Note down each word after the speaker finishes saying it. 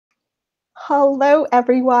Hello,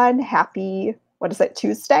 everyone. Happy, what is it,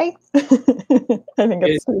 Tuesday? I think It-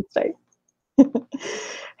 it's Tuesday.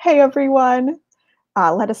 Hey, everyone.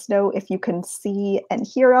 Let us know if you can see and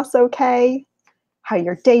hear us okay, how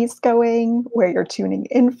your day's going, where you're tuning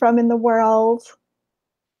in from in the world.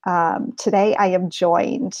 Today, I am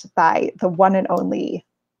joined by the one and only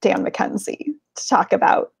Dan McKenzie to talk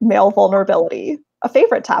about male vulnerability, a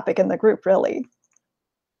favorite topic in the group, really.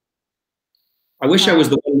 I wish I Uh, was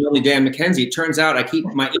the one and only Dan McKenzie. It turns out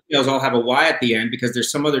my emails all have a Y at the end because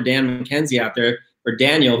there's some other Dan McKenzie out there, or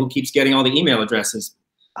Daniel, who keeps getting all the email addresses.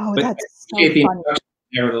 oh, But I that's so appreciate the funny. introduction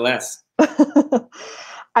nevertheless.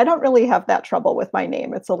 I don't really have that trouble with my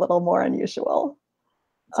name. It's a little more unusual.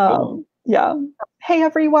 It's a good one. Yeah. Hey,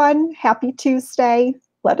 everyone. Happy Tuesday.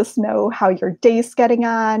 Let us know how your day's getting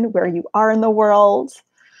on, where you are in the world,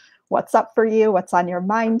 what's up for you, what's on your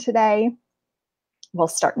mind today. We'll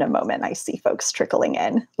start in a moment. I see folks trickling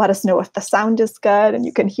in. Let us know if the sound is good and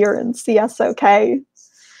you can hear and see us okay.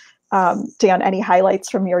 Dan, any highlights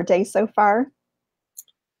from your day so far?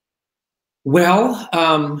 Well,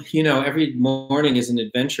 every morning is an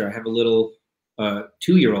adventure. I have a little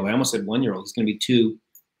 2-year-old. I almost said 1-year-old. He's going to be 2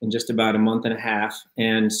 in just about a month and a half.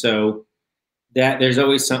 And so that there's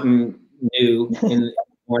always something new in the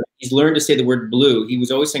morning. He's learned to say the word blue. He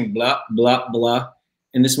was always saying blah, blah, blah.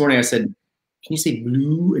 And this morning I said, "Can you say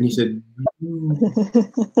blue?" And he said, blue.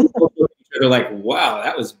 They're like,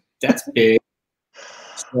 "Wow, that's big."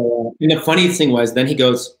 So, and the funny thing was, then he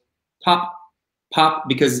goes, "Pop, pop,"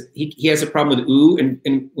 because he has a problem with ooh.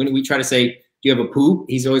 And when we try to say, "Do you have a poop?"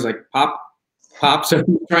 He's always like, "Pop, pop." So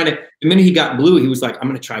he was trying to, the minute he got blue, he was like, "I'm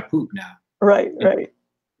going to try poop now." Right, right.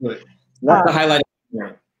 But that's the highlight of the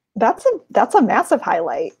morning. That's a massive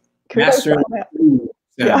highlight. Kudos Mastering on that. the ooh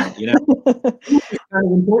sound, Yeah. It's kind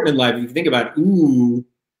of important in life. If you think about it, ooh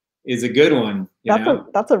is a good one,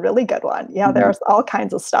 That's a really good one. Yeah, Mhm. there's all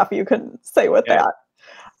kinds of stuff you can say with Yeah.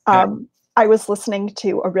 that. I was listening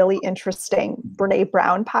to a really interesting Brene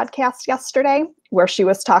Brown podcast yesterday where she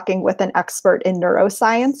was talking with an expert in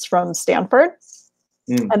neuroscience from Stanford.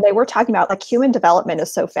 Mm. And they were talking about like human development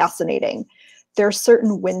is so fascinating. There are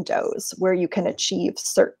certain windows where you can achieve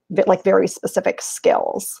certain, like very specific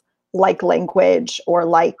skills, like language or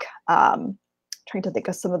like trying to think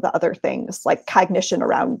of some of the other things, like cognition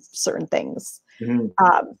around certain things. Mhm.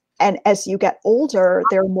 And as you get older,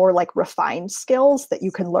 they're more like refined skills that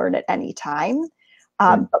you can learn at any time.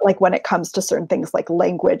 Right. But like when it comes to certain things like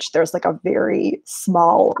language, there's like a very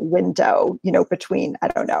small window, between, I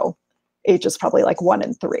don't know, ages probably like 1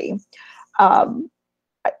 and 3. Um,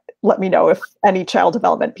 Let me know if any child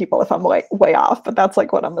development people, if I'm way off, but that's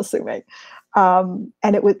like what I'm assuming. And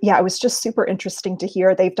it was just super interesting to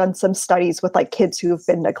hear. They've done some studies with like kids who've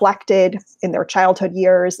been neglected in their childhood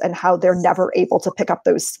years and how they're never able to pick up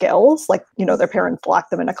those skills. Like, their parents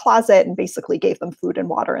locked them in a closet and basically gave them food and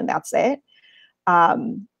water and that's it.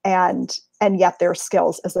 And yet there are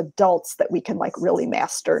skills as adults that we can like really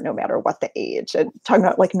master no matter what the age. And talking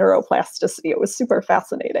about like neuroplasticity, it was super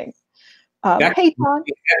fascinating. That Hey, can Tom.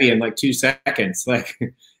 be heavy in like 2 seconds, like,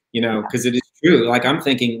 because it is true. Like I'm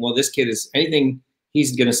thinking, well, this kid is anything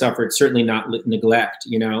he's going to suffer. It's certainly not neglect,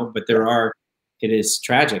 but it is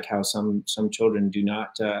tragic how some children do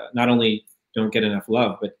not only don't get enough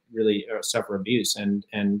love, but really suffer abuse. And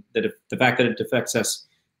that if the fact that it affects us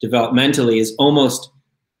developmentally is almost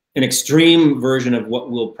an extreme version of what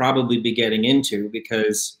we'll probably be getting into,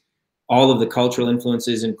 because all of the cultural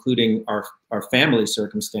influences, including our family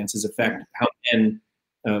circumstances, affect how men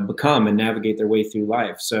become and navigate their way through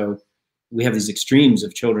life. So we have these extremes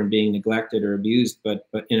of children being neglected or abused, but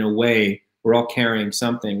in a way, we're all carrying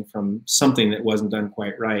something from something that wasn't done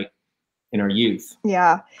quite right in our youth.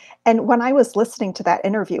 Yeah. And when I was listening to that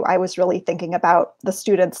interview, I was really thinking about the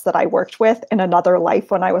students that I worked with in another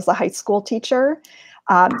life when I was a high school teacher.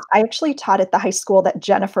 I actually taught at the high school that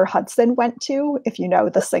Jennifer Hudson went to, if you know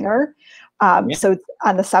the singer. Yeah. So it's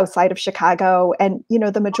on the south side of Chicago. And,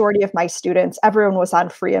 the majority of my students, everyone was on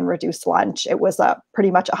free and reduced lunch. It was a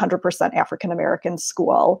pretty much 100% African-American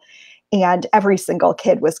school. And every single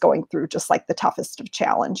kid was going through just like the toughest of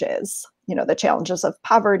challenges, the challenges of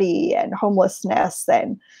poverty and homelessness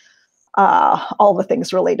and all the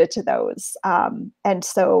things related to those. And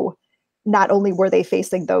so not only were they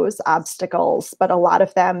facing those obstacles, but a lot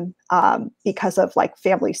of them, because of like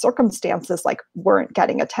family circumstances, like weren't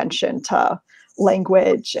getting attention to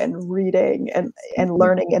language and reading and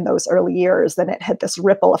learning in those early years. Then it had this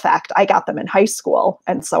ripple effect. I got them in high school.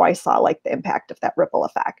 And so I saw like the impact of that ripple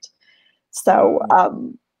effect. So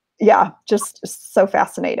just so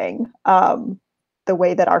fascinating, the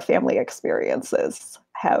way that our family experiences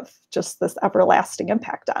have just this everlasting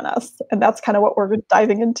impact on us. And that's kind of what we're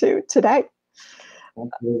diving into today.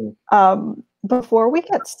 Absolutely. Before we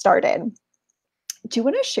get started, do you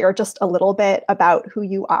want to share just a little bit about who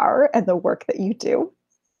you are and the work that you do?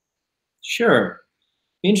 Sure.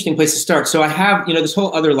 Interesting place to start. So I have, this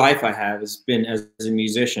whole other life I have has been as a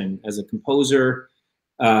musician, as a composer.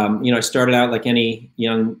 I started out like any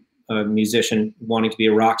young musician wanting to be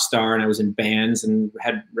a rock star, and I was in bands and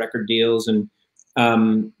had record deals.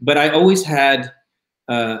 But I always had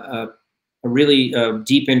a really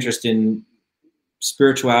deep interest in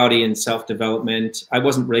spirituality and self-development. I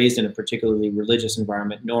wasn't raised in a particularly religious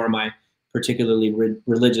environment, nor am I particularly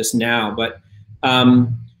religious now. But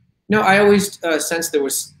no, I always sensed there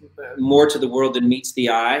was more to the world than meets the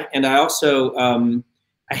eye. And I also,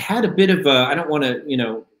 I had a bit of I don't want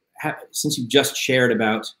to, since you've just shared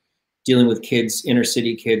about dealing with kids, inner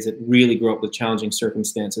city kids that really grew up with challenging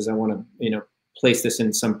circumstances, I want to, place this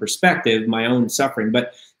in some perspective, my own suffering.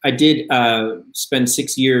 But I did spend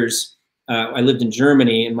 6 years, I lived in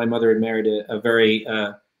Germany, and my mother had married a very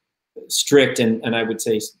strict and I would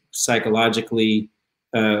say psychologically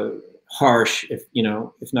harsh, if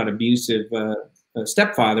not abusive,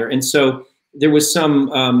 stepfather. And so there was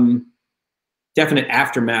some definite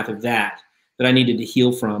aftermath of that I needed to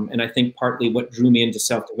heal from. And I think partly what drew me into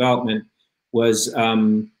self-development was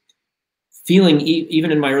feeling,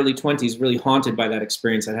 even in my early 20s, really haunted by that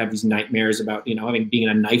experience. I'd have these nightmares about, being in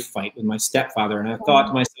a knife fight with my stepfather. And I thought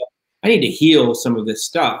to myself, I need to heal some of this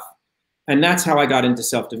stuff. And that's how I got into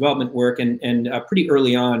self-development work. And pretty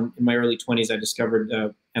early on, in my early 20s, I discovered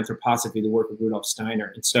anthroposophy, the work of Rudolf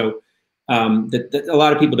Steiner. And so that a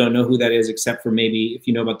lot of people don't know who that is, except for maybe if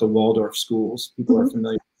you know about the Waldorf schools. People are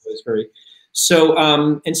familiar with those So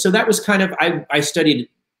that was kind of, I studied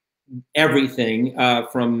everything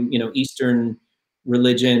from, Eastern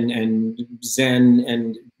religion and Zen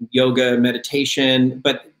and yoga, meditation,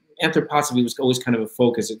 but anthroposophy was always kind of a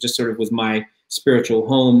focus. It just sort of was my spiritual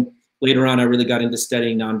home. Later on, I really got into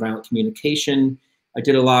studying nonviolent communication. I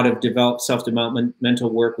did a lot of self-development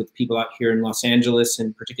mental work with people out here in Los Angeles,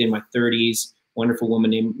 and particularly in my 30s, wonderful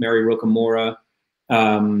woman named Mary Rocamora.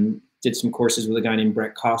 Did some courses with a guy named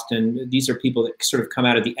Brett Costin. These are people that sort of come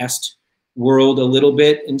out of the Est world a little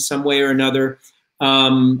bit in some way or another. I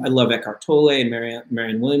love Eckhart Tolle and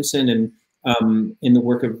Marianne Williamson, and in the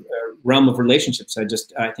work of realm of relationships,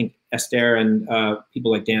 I think Esther and people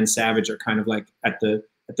like Dan Savage are kind of like at the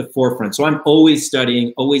forefront. So I'm always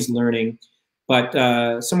studying, always learning.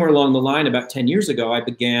 But somewhere along the line, about 10 years ago, I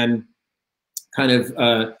began kind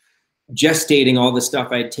of gestating all the stuff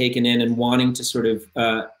I had taken in and wanting to sort of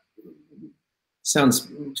sounds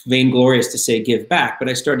vainglorious to say give back, but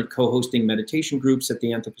I started co-hosting meditation groups at the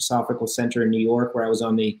Anthroposophical Center in New York, where I was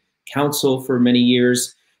on the council for many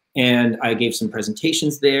years. And I gave some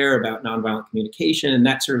presentations there about nonviolent communication. And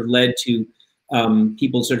that sort of led to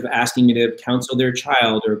people sort of asking me to counsel their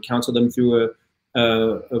child or counsel them through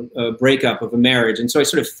a breakup of a marriage. And so I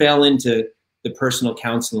sort of fell into the personal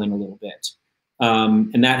counseling a little bit.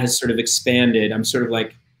 And that has sort of expanded. I'm sort of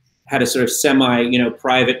like, had a sort of semi,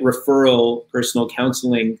 private referral personal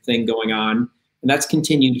counseling thing going on, and that's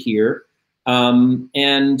continued here.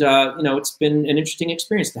 It's been an interesting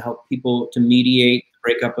experience to help people to mediate the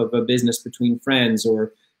breakup of a business between friends,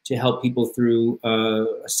 or to help people through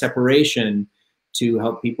a separation, to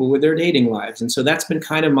help people with their dating lives. And so that's been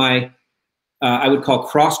kind of my, I would call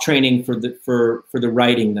cross training for the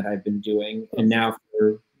writing that I've been doing, and now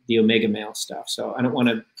for the Omega Male stuff. So I don't want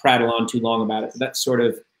to prattle on too long about it, but that's sort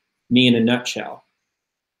of me in a nutshell.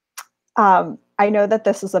 I know that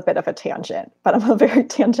this is a bit of a tangent, but I'm a very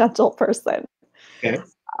tangential person. Okay.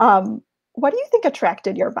 What do you think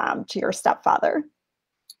attracted your mom to your stepfather?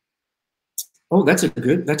 Oh,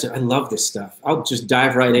 I love this stuff. I'll just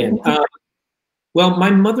dive right in. Well, my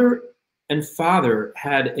mother and father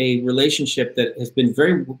had a relationship that has been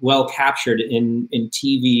very well captured in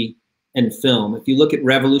TV and film. If you look at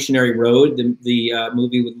Revolutionary Road, the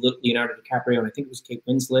movie with Leonardo DiCaprio, and I think it was Kate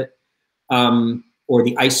Winslet, or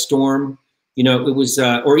The Ice Storm, it was,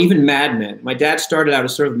 or even Mad Men. My dad started out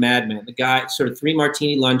as sort of Mad Men. The guy, sort of 3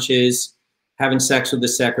 martini lunches, having sex with the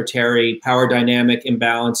secretary, power dynamic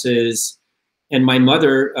imbalances. And my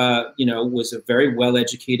mother, was a very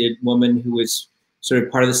well-educated woman who was sort of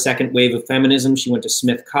part of the second wave of feminism. She went to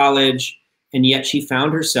Smith College, and yet she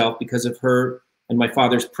found herself, because of her and my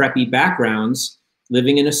father's preppy backgrounds,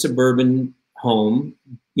 living in a suburban home,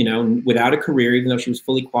 without a career, even though she was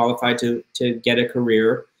fully qualified to get a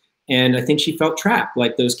career. And I think she felt trapped,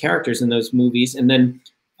 like those characters in those movies. And then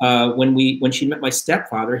when she met my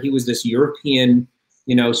stepfather, he was this European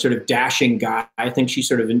you know, sort of dashing guy. I think she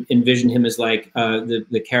sort of envisioned him as like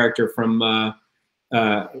the character from now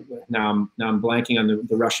I'm blanking on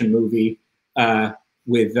the Russian movie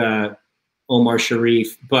with Omar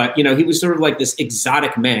Sharif, but you know, he was sort of like this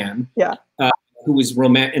exotic man, Yeah. who was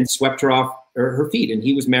romantic and swept her off her feet, and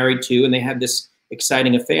he was married too, and they had this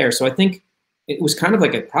exciting affair. So I think it was kind of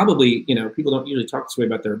like a, probably, you know, people don't usually talk this way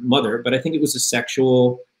about their mother, but I think it was a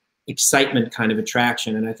sexual excitement kind of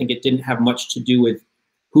attraction, and I think it didn't have much to do with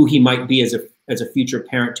who he might be as a future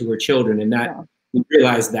parent to her children, and that we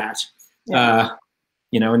realized that,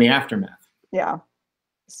 you know, in the aftermath. Yeah.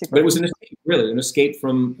 But it was an escape, really, an escape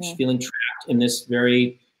from feeling trapped in this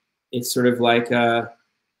very, it's sort of like,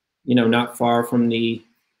 you know, not far from the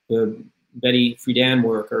Betty Friedan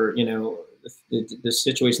work, or, you know, the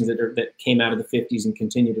situations that came out of the 50s and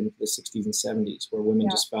continued into the 60s and 70s, where women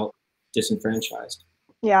just felt disenfranchised.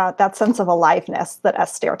 Yeah, that sense of aliveness that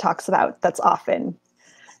Esther talks about, that's often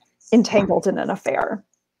entangled in an affair.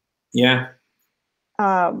 Yeah.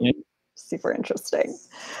 Super interesting.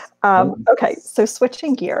 Okay, so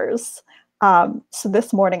switching gears. So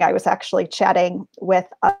this morning I was actually chatting with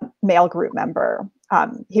a male group member.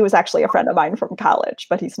 He was actually a friend of mine from college,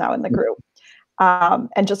 but he's now in the group.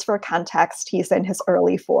 And just for context, he's in his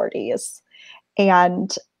early 40s.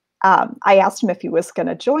 And I asked him if he was going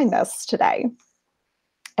to join this today.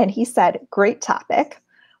 And he said, great topic,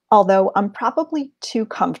 although I'm probably too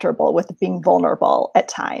comfortable with being vulnerable at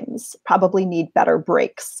times, probably need better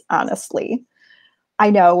breaks, honestly. I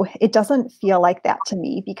know it doesn't feel like that to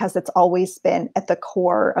me because it's always been at the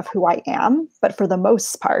core of who I am, but for the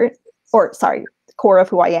most part, core of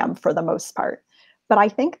who I am for the most part. But I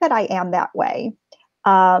think that I am that way.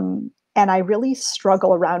 And I really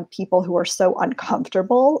struggle around people who are so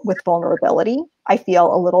uncomfortable with vulnerability. I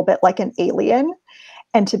feel a little bit like an alien.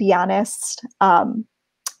 And to be honest,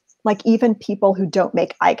 like even people who don't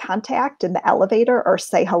make eye contact in the elevator or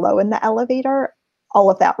say hello in the elevator, all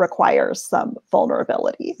of that requires some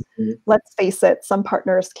vulnerability. Let's face it, some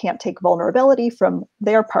partners can't take vulnerability from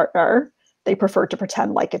their partner. They prefer to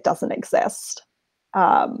pretend like it doesn't exist.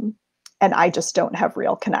 And I just don't have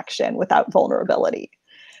real connection without vulnerability.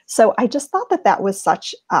 So I just thought that that was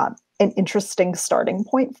such an interesting starting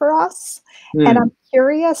point for us. And I'm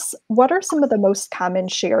curious, what are some of the most common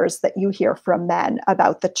shares that you hear from men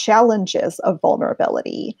about the challenges of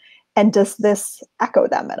vulnerability? And does this echo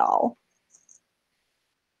them at all?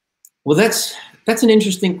 Well, that's an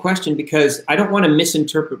interesting question, because I don't want to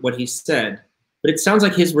misinterpret what he said, but it sounds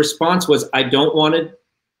like his response was, I don't want to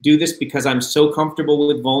do this because I'm so comfortable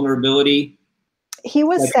with vulnerability. He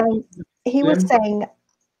was saying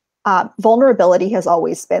vulnerability has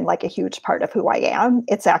always been like a huge part of who I am.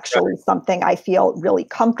 It's actually something I feel really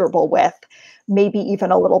comfortable with, maybe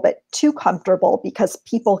even a little bit too comfortable, because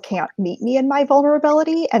people can't meet me in my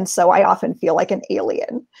vulnerability. And so I often feel like an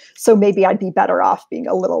alien. So maybe I'd be better off being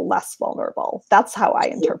a little less vulnerable. That's how I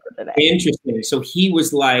interpreted it. Interesting. So he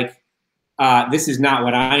was like, this is not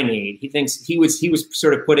what I need. He thinks he was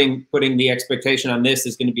sort of putting the expectation on this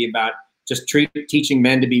is going to be about just teaching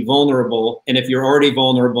men to be vulnerable. And if you're already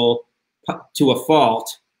vulnerable to a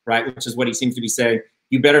fault, right, which is what he seems to be saying,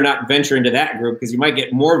 you better not venture into that group because you might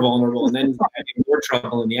get more vulnerable and then you might get more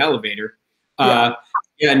trouble in the elevator. No,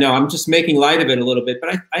 I'm just making light of it a little bit,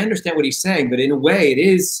 but I understand what he's saying. But in a way, it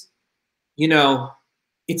is, you know,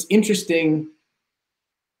 it's interesting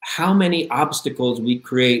how many obstacles we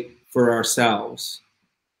create for ourselves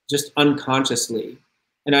just unconsciously.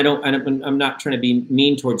 And I'm not trying to be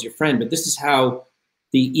mean towards your friend, but this is how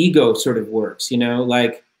the ego sort of works, you know,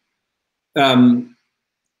 like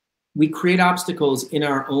we create obstacles in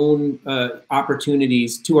our own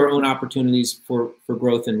opportunities for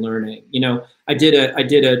growth and learning. You know, I did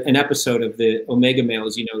an episode of the Omega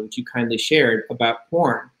Males, you know, which you kindly shared, about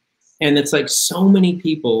porn. And it's like so many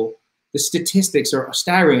people, the statistics are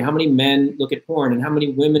staggering, how many men look at porn and how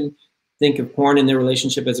many women think of porn in their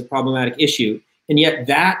relationship as a problematic issue. And yet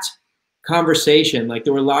that conversation, like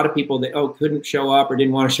there were a lot of people that, couldn't show up or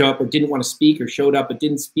didn't want to show up or didn't want to speak, or showed up but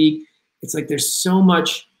didn't speak. It's like there's so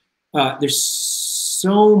much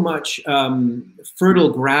fertile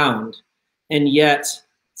ground, and yet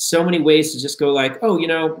so many ways to just go like,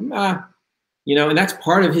 and that's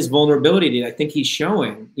part of his vulnerability that I think he's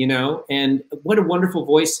showing, you know, and what a wonderful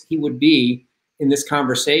voice he would be in this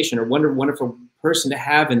conversation, or wonderful person to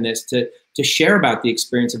have in this, to share about the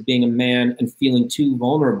experience of being a man and feeling too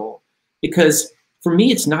vulnerable. Because for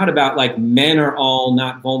me, it's not about like men are all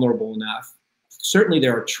not vulnerable enough. Certainly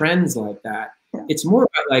there are trends like that. It's more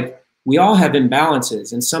about like, we all have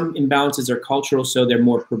imbalances, and some imbalances are cultural, so they're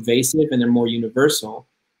more pervasive and they're more universal.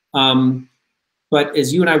 But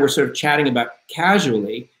as you and I were sort of chatting about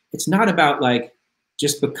casually, it's not about like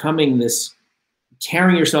just becoming this,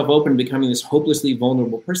 tearing yourself open, becoming this hopelessly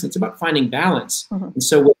vulnerable person. It's about finding balance. And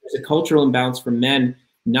so when there's a cultural imbalance for men,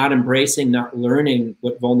 not embracing, not learning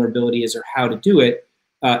what vulnerability is or how to do it,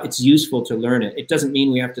 it's useful to learn it. It doesn't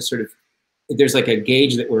mean we have to sort of, there's like a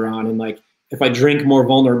gauge that we're on, and like, if I drink more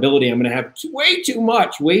vulnerability, I'm going to have way too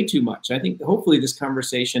much. I think hopefully this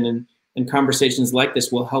conversation and conversations like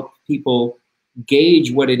this will help people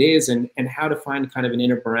gauge what it is and how to find kind of an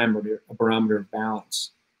inner barometer, a barometer of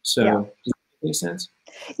balance. So does that make sense?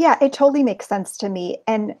 Yeah, it totally makes sense to me.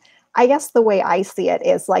 And I guess the way I see it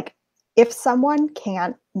is like, if someone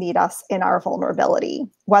can't meet us in our vulnerability,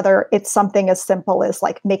 whether it's something as simple as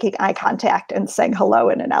like making eye contact and saying hello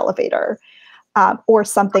in an elevator, or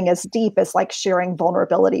something as deep as like sharing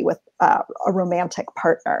vulnerability with a romantic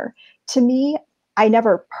partner, to me, I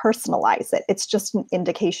never personalize it. It's just an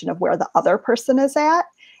indication of where the other person is at.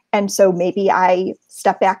 And so maybe I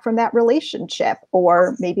step back from that relationship,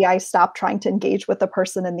 or maybe I stop trying to engage with the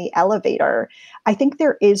person in the elevator. I think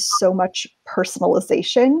there is so much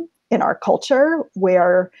personalization in our culture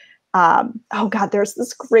where, oh God, there's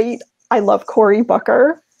this great, I love Cory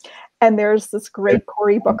Booker. And there's this great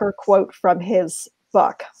Cory Booker quote from his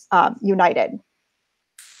book, United.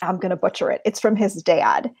 I'm going to butcher it. It's from his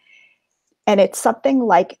dad. And it's something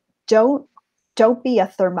like, don't be a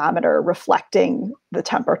thermometer reflecting the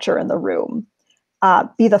temperature in the room.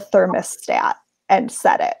 Be the thermostat and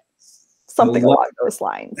set it. Something along those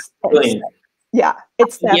lines. Yeah,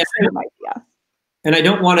 it's that same idea. And I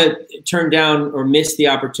don't want to turn down or miss the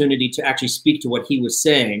opportunity to actually speak to what he was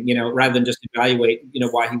saying, you know, rather than just evaluate, you know,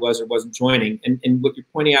 why he was or wasn't joining. And what you're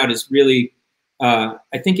pointing out is really, I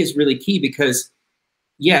think is really key, because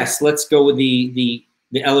yes, let's go with the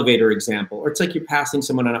elevator example. Or it's like you're passing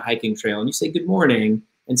someone on a hiking trail and you say good morning.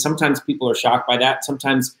 And sometimes people are shocked by that.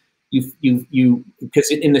 Sometimes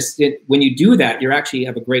because when you do that, you actually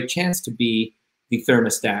have a great chance to be the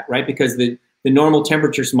thermostat, right? Because the normal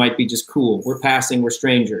temperatures might be just cool. We're passing, we're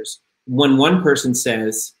strangers. When one person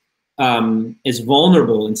says, is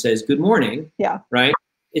vulnerable and says, good morning, right?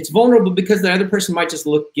 It's vulnerable because the other person might just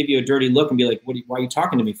give you a dirty look and be like, why are you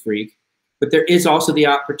talking to me, freak? But there is also the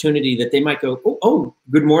opportunity that they might go, oh,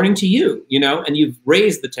 good morning to you, you know, and you've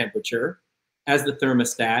raised the temperature as the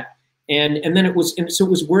thermostat. And then it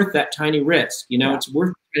was worth that tiny risk, you know, it's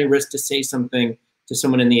worth the tiny risk to say something to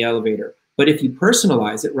someone in the elevator. But if you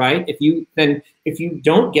personalize it, right, if you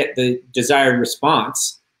don't get the desired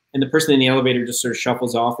response and the person in the elevator just sort of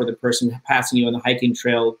shuffles off, or the person passing you on the hiking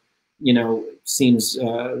trail, you know, seems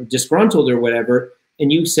disgruntled or whatever,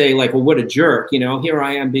 and you say like, well, what a jerk, you know, here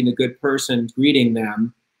I am being a good person, greeting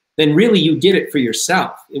them, then really you did it for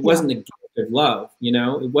yourself. It wasn't a gift of love, you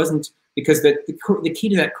know, it wasn't, because the key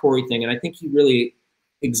to that Cory thing, and I think he really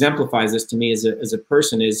exemplifies this to me as a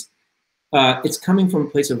person, is it's coming from a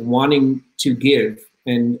place of wanting to give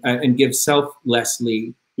and give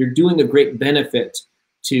selflessly. You're doing a great benefit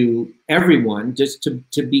to everyone just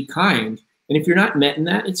to be kind. And if you're not met in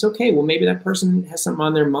that, it's okay. Well, maybe that person has something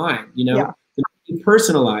on their mind, you know. Yeah. You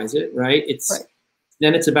personalize it, right?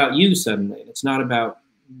 Then it's about you suddenly. It's not about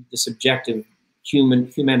the subjective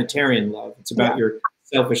humanitarian love. It's about your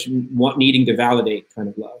selfish needing to validate kind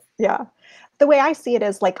of love. Yeah. The way I see it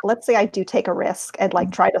is like, let's say I do take a risk and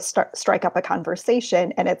like try to strike up a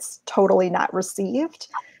conversation and it's totally not received.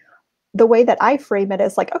 The way that I frame it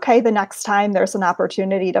is like, okay, the next time there's an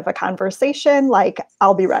opportunity to have a conversation, like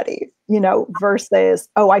I'll be ready, you know, versus,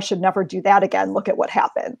 oh, I should never do that again. Look at what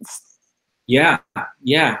happens. Yeah.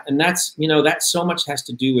 Yeah. And that's, you know, that so much has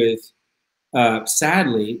to do with,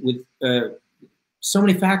 sadly, with so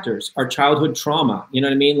many factors, our childhood trauma, you know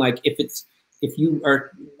what I mean? Like if you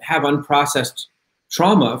have unprocessed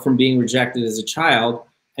trauma from being rejected as a child,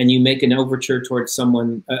 and you make an overture towards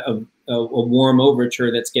someone, a warm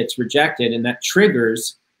overture that gets rejected, and that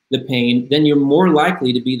triggers the pain, then you're more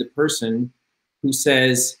likely to be the person who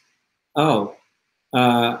says, oh,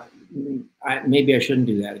 maybe I shouldn't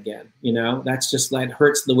do that again. You know, that's just like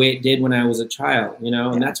hurts the way it did when I was a child, you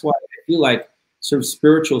know, and that's why I feel like sort of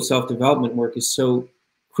spiritual self-development work is so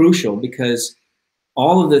crucial, because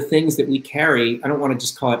all of the things that we carry, I don't want to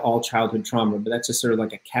just call it all childhood trauma, but that's just sort of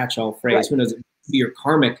like a catch-all phrase. Right. Who knows? It could be your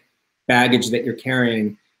karmic baggage that you're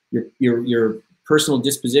carrying, your personal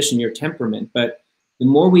disposition, your temperament. But the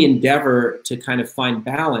more we endeavor to kind of find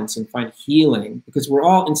balance and find healing, because we're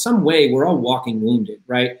all, in some way, we're all walking wounded,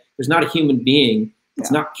 right? There's not a human being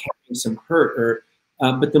that's not carrying some hurt, or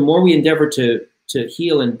but the more we endeavor to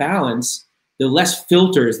heal and balance, the less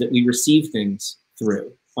filters that we receive things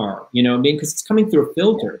through are, you know what I mean? Because it's coming through a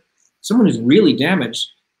filter. Someone who's really damaged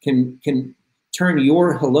can turn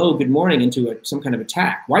your hello, good morning into some kind of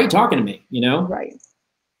attack. Why are you talking to me? You know? Right.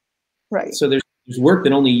 Right. So there's work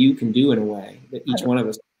that only you can do in a way that each one of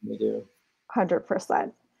us can do.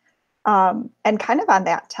 100%. And kind of on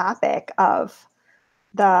that topic of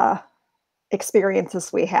the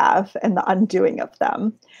experiences we have and the undoing of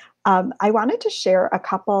them, I wanted to share a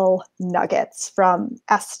couple nuggets from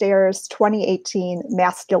Esther's 2018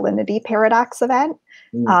 Masculinity Paradox event.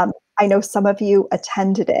 I know some of you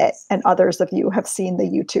attended it, and others of you have seen the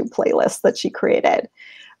YouTube playlist that she created.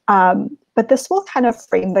 But this will kind of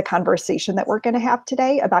frame the conversation that we're going to have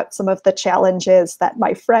today about some of the challenges that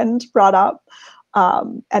my friend brought up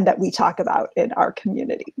and that we talk about in our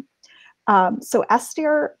community. So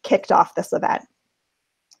Esther kicked off this event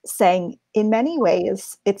saying, in many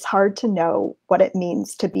ways, it's hard to know what it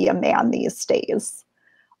means to be a man these days.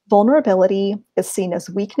 Vulnerability is seen as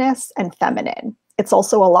weakness and feminine. It's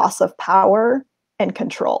also a loss of power and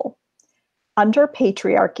control. Under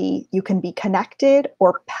patriarchy, you can be connected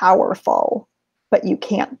or powerful, but you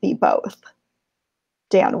can't be both.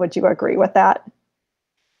 Dan, would you agree with that?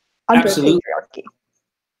 Under Absolutely. patriarchy.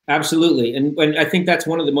 Absolutely. And I think that's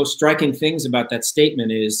one of the most striking things about that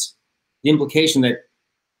statement is the implication that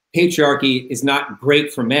patriarchy is not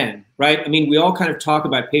great for men, right? I mean, we all kind of talk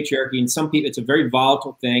about patriarchy, and some people, it's a very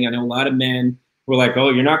volatile thing. I know a lot of men who are like, oh,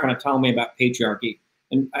 you're not going to tell me about patriarchy.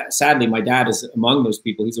 And sadly, my dad is among those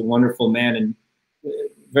people. He's a wonderful man and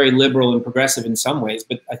very liberal and progressive in some ways.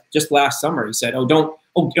 But just last summer, he said, now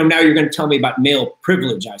you're going to tell me about male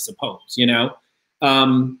privilege, I suppose, you know?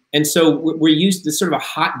 And so we're used to this sort of a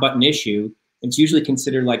hot button issue. It's usually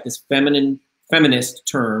considered like this feminist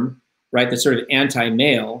term, right? That's sort of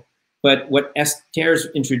anti-male. But what Esther's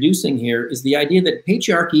introducing here is the idea that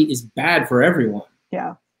patriarchy is bad for everyone.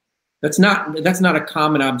 Yeah. That's not a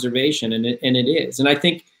common observation, and it is. And I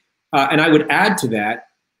think, and I would add to that,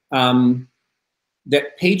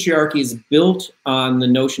 that patriarchy is built on the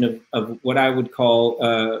notion of what I would call,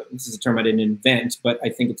 this is a term I didn't invent, but I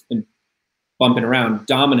think it's been bumping around,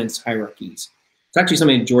 dominance hierarchies. It's actually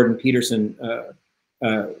something that Jordan Peterson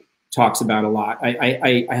talks about a lot.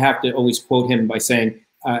 I have to always quote him by saying,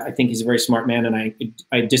 I think he's a very smart man, and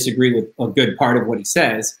I disagree with a good part of what he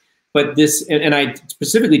says. But this, and I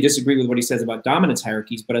specifically disagree with what he says about dominance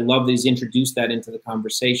hierarchies, but I love that he's introduced that into the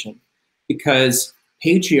conversation, because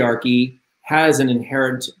patriarchy has an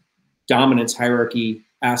inherent dominance hierarchy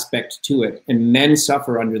aspect to it, and men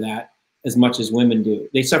suffer under that as much as women do.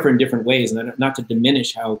 They suffer in different ways, and not to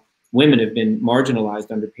diminish how women have been marginalized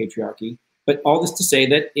under patriarchy, but all this to say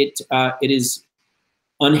that it is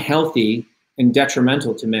unhealthy and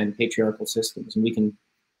detrimental to men, patriarchal systems, and we can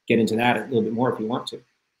get into that a little bit more if you want to.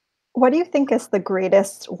 What do you think is the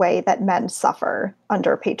greatest way that men suffer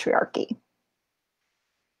under patriarchy?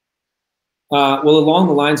 Well, along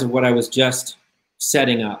the lines of what I was just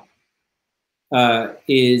setting up,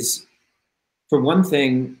 is, for one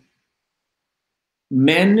thing,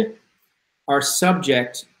 men are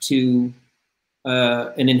subject to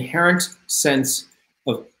an inherent sense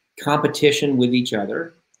of competition with each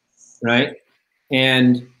other, right?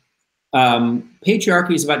 And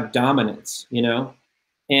patriarchy is about dominance, you know?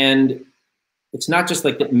 And it's not just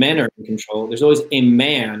like that men are in control. There's always a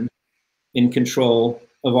man in control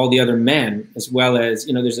of all the other men, as well as,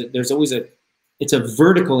 you know, there's always it's a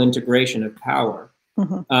vertical integration of power.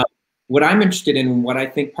 Mm-hmm. What I'm interested in, what I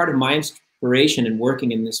think part of my inspiration in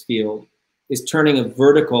working in this field is turning a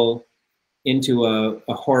vertical into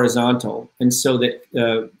a horizontal. And so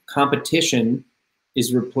that competition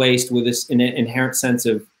is replaced with this inherent sense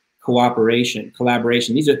of cooperation,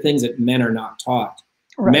 collaboration. These are things that men are not taught.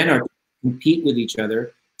 Right. Men are to compete with each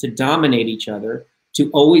other, to dominate each other,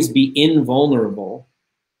 to always be invulnerable.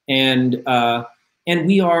 And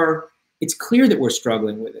we are, it's clear that we're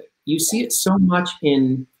struggling with it. You see it so much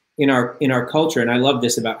in our culture. And I love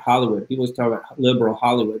this about Hollywood. People always talk about liberal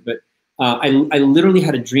Hollywood, but I literally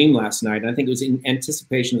had a dream last night. And I think it was in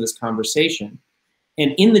anticipation of this conversation.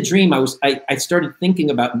 And in the dream, I started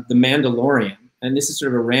thinking about The Mandalorian. And this is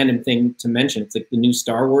sort of a random thing to mention. It's like the new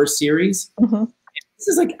Star Wars series. Mm-hmm. This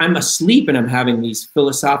is like, I'm asleep and I'm having these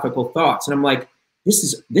philosophical thoughts. And I'm like, this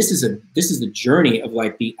is the journey of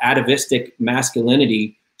like the atavistic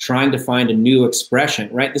masculinity trying to find a new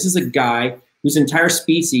expression, right? This is a guy whose entire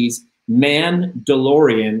species, man,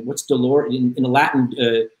 DeLorean, what's dolor in Latin?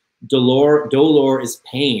 Dolor is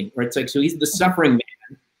pain, right? It's like, so he's the suffering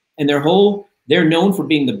man, and they're known for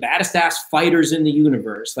being the baddest ass fighters in the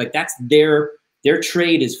universe. Like that's their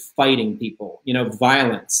trade is fighting people, you know,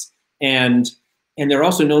 violence. And they're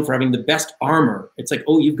also known for having the best armor. It's like,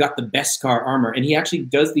 oh, you've got the best Beskar armor. And he actually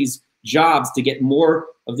does these jobs to get more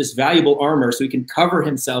of this valuable armor so he can cover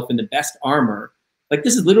himself in the best armor. Like,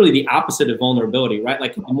 this is literally the opposite of vulnerability, right?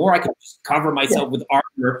 Like, the more I can just cover myself with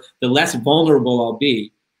armor, the less vulnerable I'll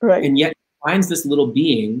be. Right. And yet he finds this little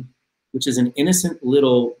being, which is an innocent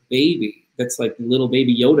little baby. That's like the little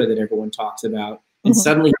baby Yoda that everyone talks about. And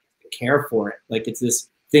suddenly he has to care for it. Like, it's this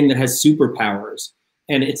thing that has superpowers.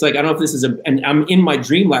 And it's like, I don't know if this is and I'm in my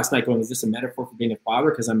dream last night going, is this a metaphor for being a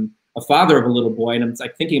father? Because I'm a father of a little boy. And I'm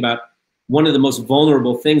like thinking about one of the most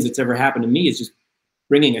vulnerable things that's ever happened to me is just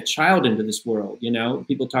bringing a child into this world. You know,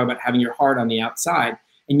 people talk about having your heart on the outside.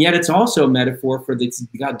 And yet it's also a metaphor for this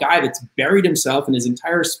guy that's buried himself and his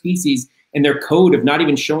entire species and their code of not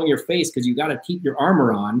even showing your face because you got to keep your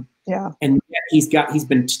armor on. Yeah. And yet he's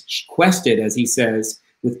been quested, as he says,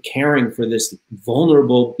 with caring for this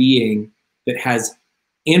vulnerable being that has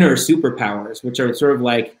inner superpowers, which are sort of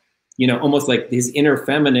like, you know, almost like his inner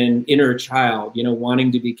feminine, inner child, you know,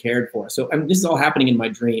 wanting to be cared for. So this is all happening in my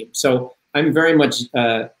dream. So I'm very much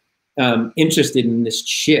interested in this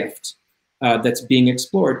shift that's being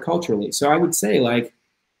explored culturally. So I would say, like,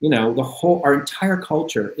 you know, our entire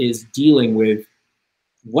culture is dealing with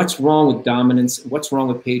what's wrong with dominance, what's wrong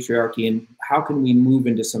with patriarchy, and how can we move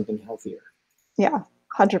into something healthier? Yeah,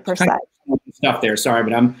 100%. Kind of stuff there. Sorry,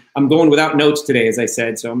 but I'm going without notes today, as I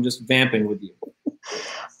said, so I'm just vamping with you.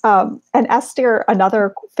 And Esther,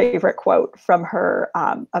 another favorite quote from her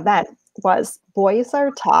event was, "Boys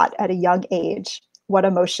are taught at a young age what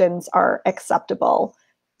emotions are acceptable,"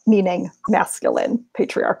 meaning masculine,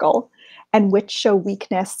 patriarchal, "and which show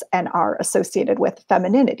weakness and are associated with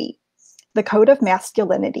femininity. The code of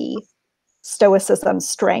masculinity, stoicism,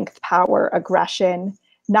 strength, power, aggression,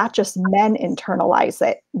 not just men internalize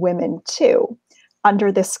it, women too.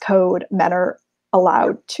 Under this code, men are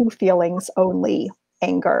allowed two feelings only,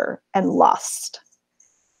 anger and lust."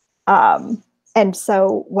 And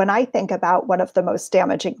so when I think about one of the most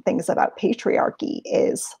damaging things about patriarchy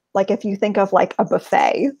is, like, if you think of like a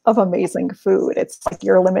buffet of amazing food, it's like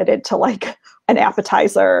you're limited to like an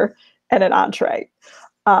appetizer and an entree,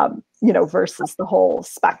 you know, versus the whole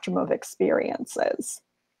spectrum of experiences.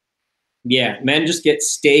 Yeah, men just get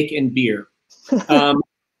steak and beer. No,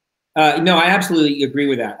 I absolutely agree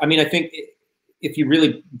with that. I mean, I think if you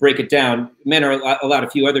really break it down, men are allowed a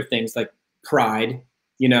few other things like pride,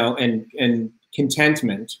 you know, and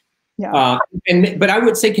contentment. Yeah. But I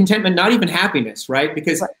would say contentment, not even happiness, right?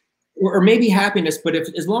 Because, or maybe happiness, but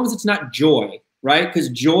as long as it's not joy, right? Because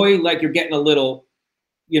joy, like, you're getting a little,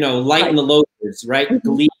 you know, light in the loafers, right?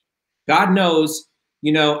 Glee. God knows,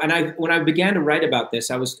 you know. And when I began to write about this,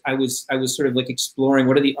 I was sort of like exploring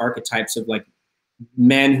what are the archetypes of like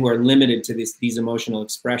men who are limited to these emotional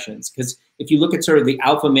expressions. Because if you look at sort of the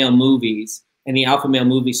alpha male movies and the alpha male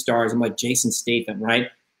movie stars, I'm like Jason Statham, right?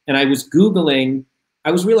 And I was Googling,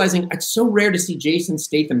 I was realizing it's so rare to see Jason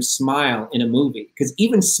Statham smile in a movie, because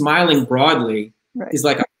even smiling broadly is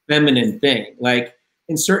like a feminine thing. Like,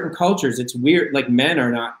 in certain cultures, it's weird, like men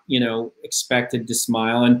are not, you know, expected to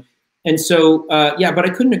smile. And so, yeah, but I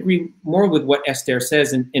couldn't agree more with what Esther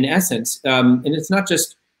says in essence. And it's not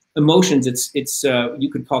just emotions, it's you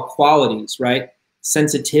could call qualities, right?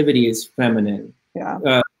 Sensitivity is feminine.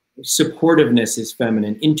 Yeah. Supportiveness is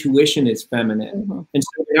feminine. Intuition is feminine. And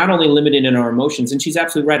so we're not only limited in our emotions, and she's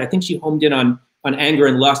absolutely right. I think she homed in on anger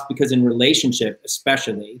and lust, because in relationship,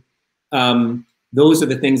 especially, those are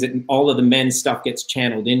the things that all of the men's stuff gets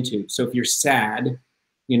channeled into. So if you're sad,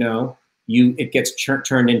 you know, it gets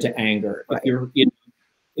turned into anger. Right.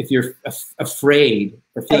 If you're afraid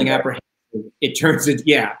or feeling apprehensive, it turns into,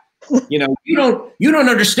 yeah, you know, you don't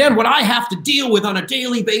understand what I have to deal with on a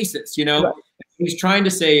daily basis. You know, what he's trying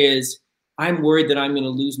to say is, I'm worried that I'm going to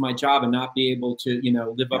lose my job and not be able to, you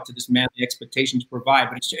know, live up to this manly expectation to provide.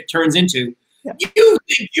 But it turns into, you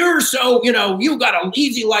think you're so, you know, you got an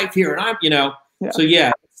easy life here, and I'm, you know. So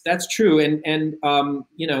yeah, that's true, and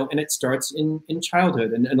you know, and it starts in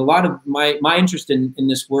childhood, and a lot of my interest in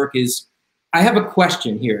this work is, I have a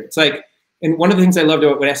question here. It's like, and one of the things I loved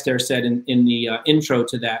about what Esther said in the intro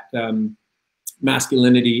to that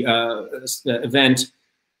masculinity event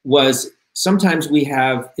was, sometimes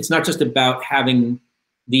it's not just about having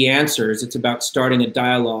the answers, it's about starting a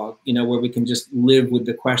dialogue, you know, where we can just live with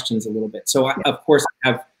the questions a little bit. So of course I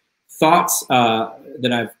have thoughts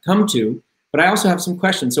that I've come to, but I also have some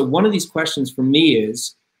questions. So one of these questions for me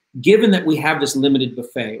is, given that we have this limited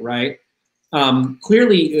buffet, right?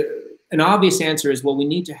 Clearly, an obvious answer is, well, we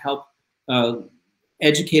need to help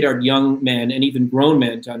educate our young men and even grown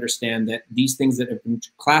men to understand that these things that have been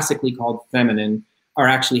classically called feminine are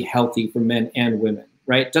actually healthy for men and women,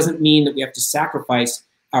 right? It doesn't mean that we have to sacrifice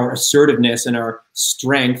our assertiveness and our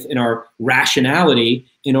strength and our rationality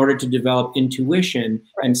in order to develop intuition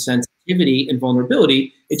and sensitivity and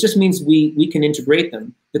vulnerability. It just means we can integrate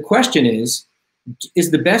them. The question is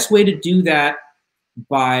the best way to do that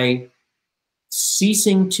by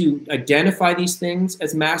ceasing to identify these things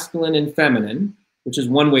as masculine and feminine, which is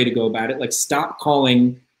one way to go about it, like stop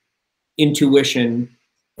calling intuition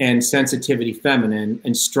and sensitivity feminine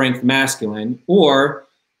and strength masculine, or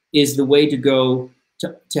is the way to go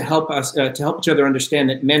to help us, to help each other understand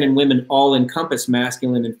that men and women all encompass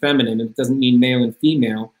masculine and feminine, and it doesn't mean male and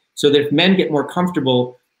female, so that if men get more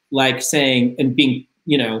comfortable, like saying and being,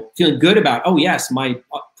 you know, feeling good about, oh yes, my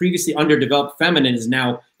previously underdeveloped feminine is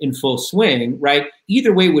now in full swing, right?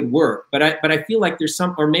 Either way would work, but I feel like there's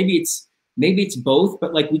some, or maybe it's both,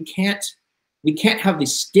 but like we can't have the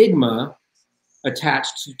stigma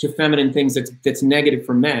attached to feminine things that's negative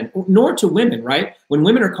for men, nor to women, right? When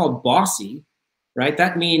women are called bossy, right,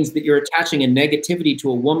 that means that you're attaching a negativity to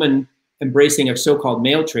a woman embracing a so-called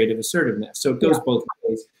male trait of assertiveness. So it goes both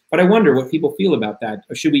ways. But I wonder what people feel about that.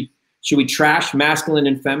 Or should we trash masculine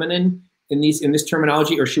and feminine in this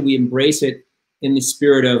terminology, or should we embrace it in the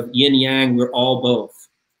spirit of yin yang? We're all both.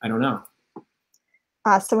 I don't know.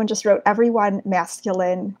 Someone just wrote, everyone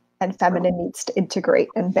masculine and feminine needs to integrate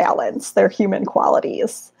and balance their human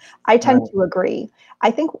qualities. I tend to agree.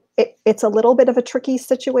 I think it's a little bit of a tricky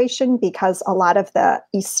situation because a lot of the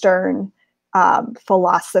Eastern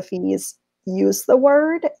philosophies use the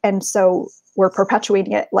word, and so we're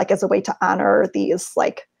perpetuating it like as a way to honor these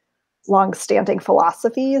like long-standing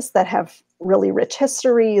philosophies that have really rich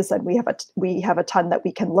histories, and we have a ton that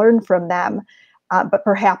we can learn from them. But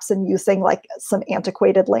perhaps in using like some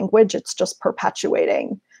antiquated language, it's just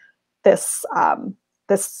perpetuating this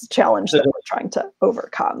this challenge that we're trying to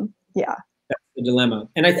overcome. Yeah, that's the dilemma.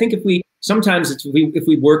 And I think if we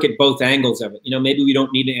work at both angles of it, you know, maybe we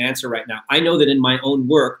don't need to answer right now. I know that in my own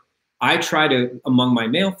work, I try to, among my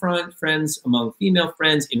male friends, among female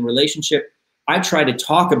friends, in relationship, I try to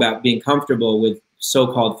talk about being comfortable with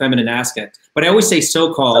so-called feminine aspects. But I always say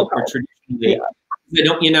so-called or traditionally. I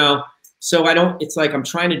don't, you know, so I don't. It's like I'm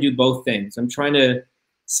trying to do both things. I'm trying to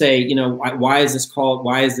say, you know, why is this called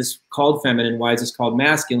feminine? Why is this called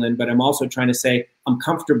masculine? But I'm also trying to say I'm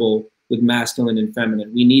comfortable with masculine and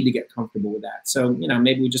feminine. We need to get comfortable with that. So, you know,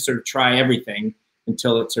 maybe we just sort of try everything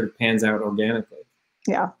until it sort of pans out organically.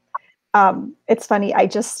 Yeah. It's funny. I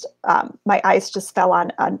just, my eyes just fell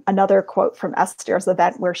on another quote from Esther's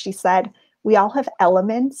event where she said, we all have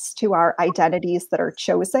elements to our identities that are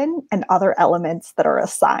chosen and other elements that are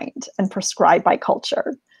assigned and prescribed by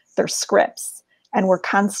culture. They're scripts. And we're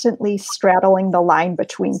constantly straddling the line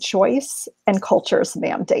between choice and culture's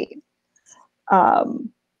mandate.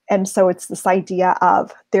 And so it's this idea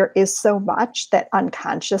of there is so much that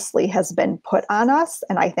unconsciously has been put on us.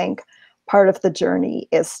 And I think part of the journey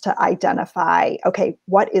is to identify, okay,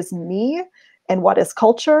 what is me and what is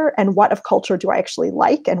culture, and what of culture do I actually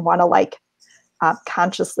like and want to like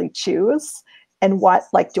consciously choose, and what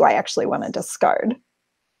like do I actually want to discard?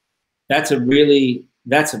 That's a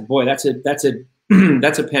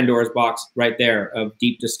Pandora's box right there of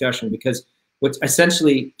deep discussion, because what's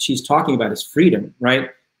essentially she's talking about is freedom, right?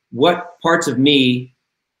 What parts of me,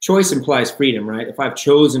 choice implies freedom, right? If I've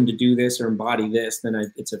chosen to do this or embody this,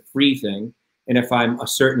 then it's a free thing. And if I'm a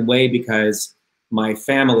certain way because my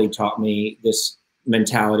family taught me this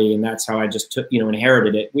mentality and that's how I just took, you know,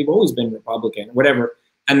 inherited it. We've always been Republican, whatever,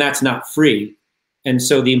 and that's not free. And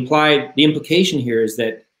so the implication here is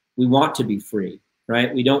that we want to be free,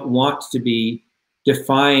 right? We don't want to be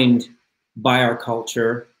defined by our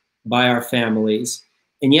culture, by our families,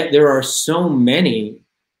 and yet there are so many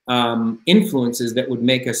influences that would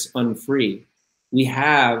make us unfree. We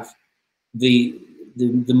have the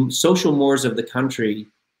social mores of the country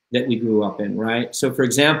that we grew up in, right? So for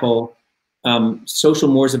example, social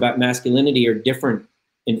mores about masculinity are different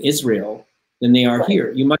in Israel than they are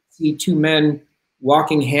here. You might see two men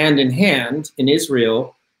walking hand in hand in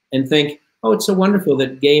Israel and think, oh, it's so wonderful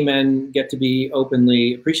that gay men get to be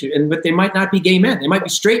openly appreciated. But they might not be gay men. They might be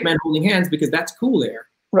straight men holding hands because that's cool there.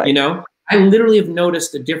 Right. You know, I literally have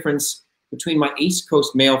noticed a difference between my East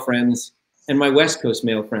Coast male friends and my West Coast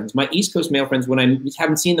male friends. My East Coast male friends, when I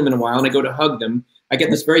haven't seen them in a while and I go to hug them, I get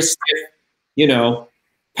this very stiff, you know,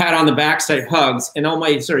 pat on the backside hugs. And all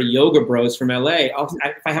my sort of yoga bros from LA,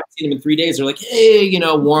 if I haven't seen them in 3 days, they're like, hey, you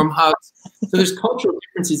know, warm hugs. So there's cultural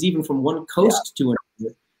differences even from one coast to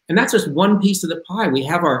another. And that's just one piece of the pie. We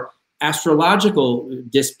have our astrological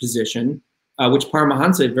disposition, which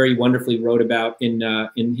Paramahansa very wonderfully wrote about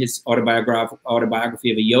in his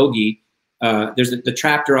autobiography of a yogi. There's the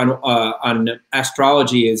chapter on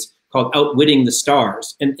astrology is called Outwitting the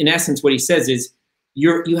Stars. And in essence, what he says is,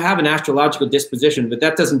 you have an astrological disposition, but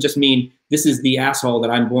that doesn't just mean this is the asshole that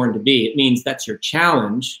I'm born to be. It means that's your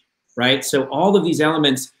challenge, right? So all of these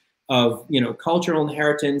elements of, you know, cultural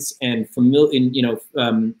inheritance and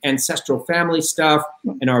ancestral family stuff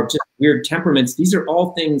and our just weird temperaments, these are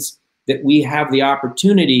all things that we have the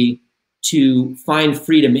opportunity to find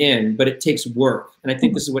freedom in, but it takes work. And I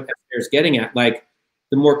think this is what Esther is getting at. Like,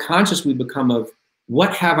 the more conscious we become of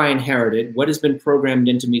what have I inherited, what has been programmed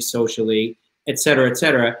into me socially, et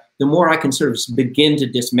cetera, the more I can sort of begin to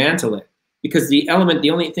dismantle it. Because the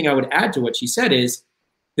only thing I would add to what she said is,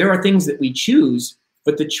 there are things that we choose,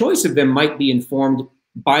 but the choice of them might be informed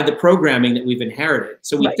by the programming that we've inherited.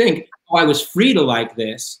 So we think, oh, I was free to like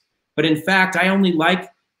this, but in fact, I only like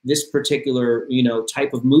this particular, you know,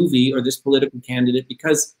 type of movie or this political candidate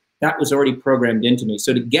because that was already programmed into me.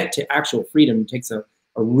 So to get to actual freedom takes a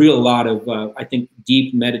real lot of, I think,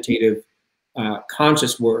 deep meditative,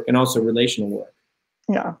 conscious work and also relational work.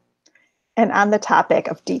 Yeah. And on the topic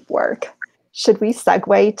of deep work, should we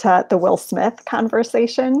segue to the Will Smith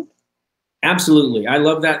conversation? Absolutely. I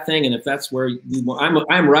love that thing. And if that's where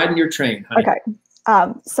I'm riding your train, honey.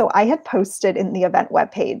 Okay. So I had posted in the event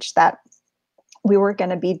webpage that we were going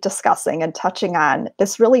to be discussing and touching on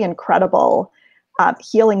this really incredible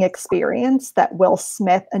healing experience that Will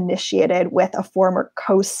Smith initiated with a former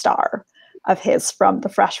co-star of his from The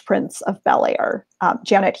Fresh Prince of Bel-Air,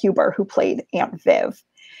 Janet Huber, who played Aunt Viv.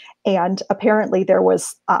 And apparently there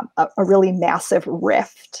was a really massive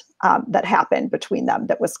rift that happened between them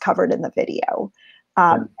that was covered in the video.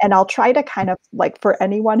 And I'll try to kind of, like, for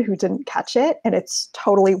anyone who didn't catch it, and it's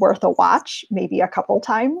totally worth a watch, maybe a couple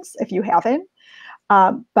times if you haven't.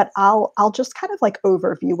 But I'll just kind of like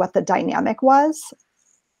overview what the dynamic was.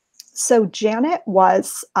 So Janet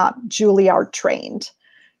was Juilliard trained.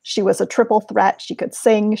 She was a triple threat. She could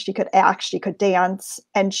sing, she could act, she could dance.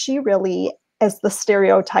 And she really, as the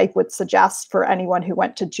stereotype would suggest for anyone who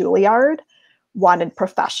went to Juilliard, wanted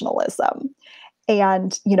professionalism.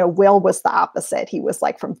 And, you know, Will was the opposite. He was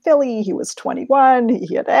like from Philly. He was 21.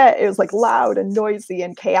 It was like loud and noisy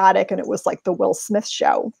and chaotic. And it was like the Will Smith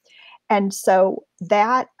show. And so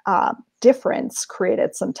that difference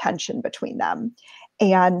created some tension between them.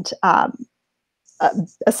 And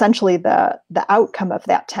essentially the outcome of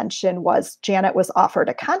that tension was Janet was offered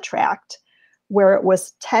a contract where it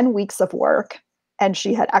was 10 weeks of work and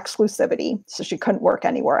she had exclusivity. So she couldn't work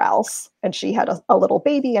anywhere else. And she had a little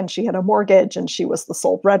baby and she had a mortgage and she was the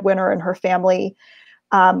sole breadwinner in her family.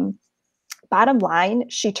 Bottom line,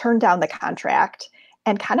 she turned down the contract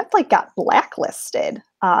and kind of like got blacklisted.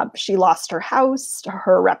 She lost her house,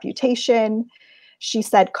 her reputation. She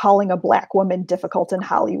said calling a Black woman difficult in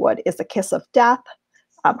Hollywood is a kiss of death.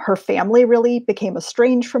 Her family really became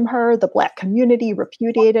estranged from her. The Black community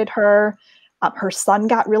repudiated her. Her son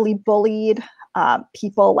got really bullied.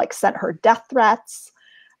 People like sent her death threats.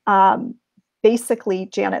 Basically,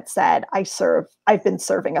 Janet said, I've been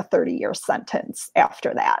serving a 30-year sentence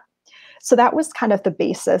after that. So that was kind of the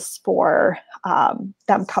basis for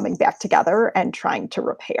them coming back together and trying to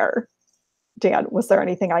repair. Dan, was there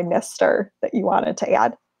anything I missed or that you wanted to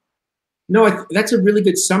add? No, that's a really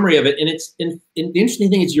good summary of it. And the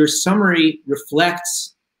interesting thing is your summary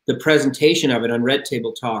reflects the presentation of it on Red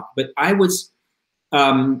Table Talk. But I was,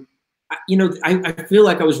 you know, I feel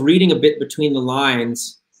like I was reading a bit between the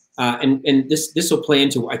lines, and this will play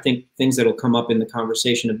into, I think, things that will come up in the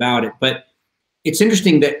conversation about it. But it's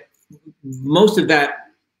interesting that most of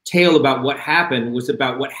that tale about what happened was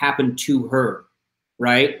about what happened to her,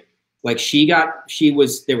 right? Like there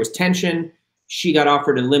was tension. She got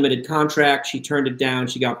offered a limited contract. She turned it down.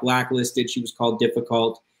 She got blacklisted. She was called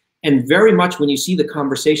difficult. And very much when you see the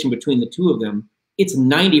conversation between the two of them, it's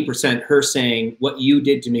 90% her saying, what you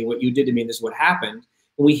did to me, and this is what happened.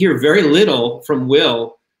 And we hear very little from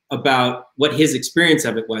Will about what his experience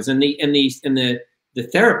of it was. And the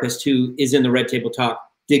therapist who is in the Red Table Talk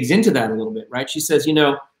digs into that a little bit, right? She says, you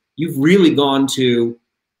know, you've really gone to,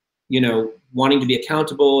 you know, wanting to be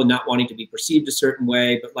accountable and not wanting to be perceived a certain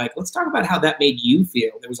way, but like, let's talk about how that made you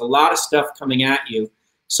feel. There was a lot of stuff coming at you.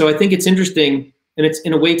 So I think it's interesting, and it's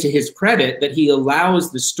in a way to his credit that he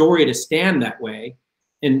allows the story to stand that way.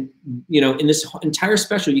 And, you know, in this entire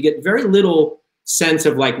special, you get very little sense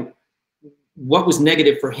of like what was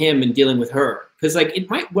negative for him in dealing with her. Because like, it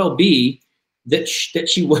might well be that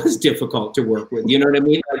she was difficult to work with. You know what I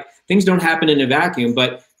mean? Like, things don't happen in a vacuum,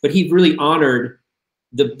 but he really honored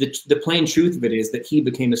the plain truth of it is that he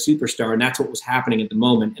became a superstar, and that's what was happening at the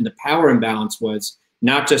moment. And the power imbalance was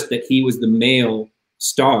not just that he was the male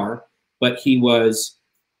star, but he was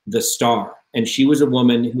the star. And she was a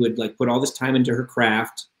woman who had like put all this time into her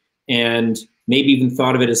craft and maybe even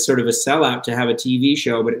thought of it as sort of a sellout to have a TV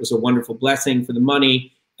show, but it was a wonderful blessing for the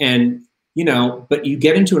money. And, you know, but you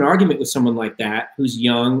get into an argument with someone like that who's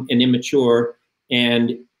young and immature,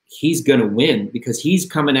 and he's going to win because he's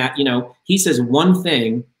coming at, you know, he says one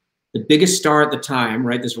thing, the biggest star at the time,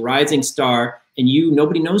 right? This rising star, and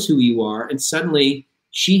nobody knows who you are. And suddenly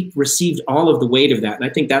she received all of the weight of that. And I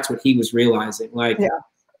think that's what he was realizing. Like, yeah.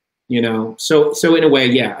 You know, so in a way,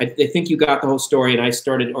 yeah, I think you got the whole story, and I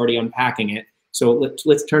started already unpacking it. So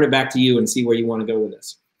let's turn it back to you and see where you want to go with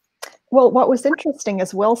this. Well, what was interesting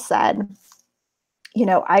is Will said, you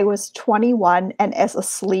know, I was 21 and as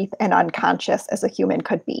asleep and unconscious as a human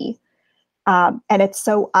could be. And it's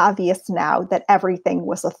so obvious now that everything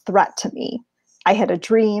was a threat to me. I had a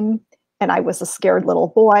dream and I was a scared little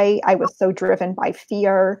boy. I was so driven by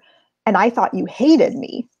fear, and I thought you hated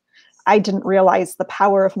me. I didn't realize the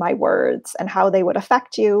power of my words and how they would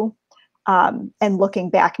affect you. And looking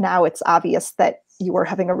back now, it's obvious that you were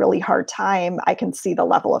having a really hard time. I can see the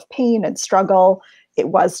level of pain and struggle it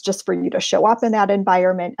was just for you to show up in that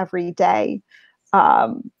environment every day.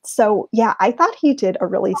 So yeah, I thought he did a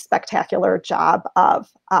really spectacular job of,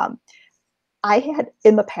 I had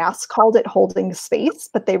in the past called it holding space,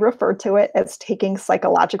 but they referred to it as taking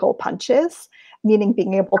psychological punches, meaning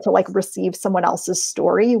being able to like receive someone else's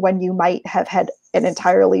story when you might have had an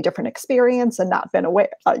entirely different experience and not been aware,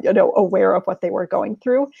 aware of what they were going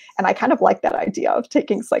through. And I kind of like that idea of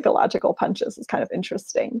taking psychological punches. It's kind of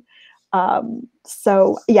interesting.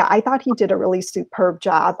 So yeah, I thought he did a really superb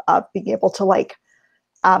job of being able to like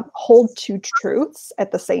hold two truths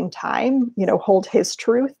at the same time, hold his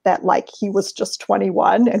truth that like he was just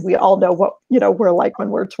 21 and we all know what, we're like when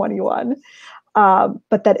we're 21.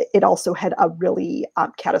 But that it also had a really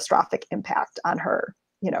catastrophic impact on her,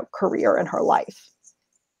 career and her life.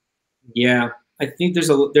 Yeah, I think there's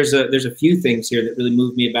a few things here that really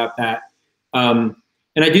moved me about that. And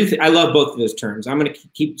I love both of those terms. I'm going to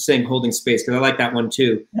keep saying holding space because I like that one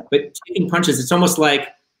too. Yeah. But taking punches, it's almost like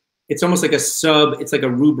a sub. It's like a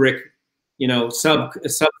rubric, a sub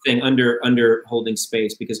thing under holding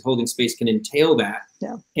space, because holding space can entail that.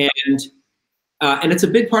 Yeah. And it's a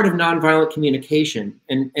big part of nonviolent communication.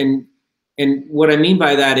 And what I mean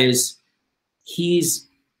by that is he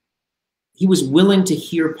was willing to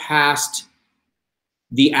hear past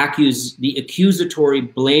the accusatory,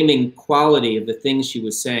 blaming quality of the things she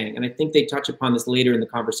was saying. And I think they touch upon this later in the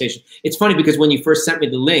conversation. It's funny because when you first sent me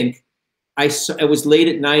the link, it was late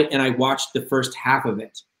at night and I watched the first half of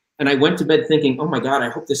it. And I went to bed thinking, oh my God, I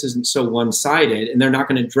hope this isn't so one-sided and they're not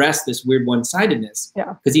going to address this weird one-sidedness.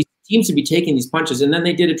 Yeah. Because he seems to be taking these punches, and then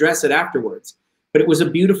they did address it afterwards. But it was a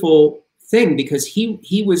beautiful thing because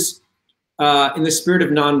he was in the spirit of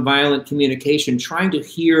nonviolent communication, trying to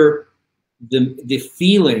hear the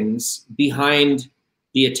feelings behind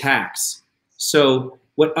the attacks. So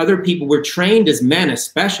what other people were trained as men,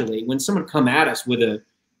 especially when someone come at us with a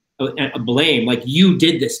blame, like you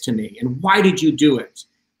did this to me and why did you do it?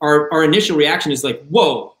 Our initial reaction is like,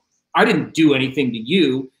 whoa, I didn't do anything to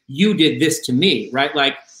you. You did this to me, right?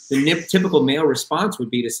 Like the typical male response would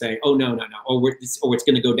be to say, oh, no. It's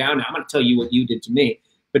going to go down now. I'm going to tell you what you did to me.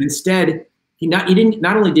 But instead, not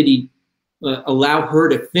only did he allow her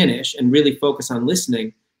to finish and really focus on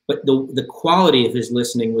listening, but the quality of his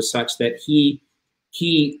listening was such that he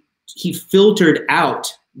filtered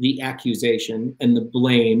out the accusation and the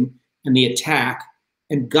blame and the attack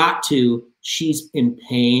and got to, she's in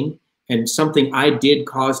pain and something I did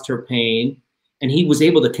caused her pain. And he was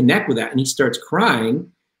able to connect with that, and he starts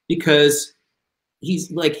crying because he's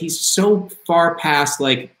so far past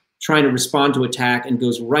like trying to respond to attack and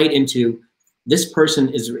goes right into, this person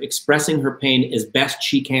is expressing her pain as best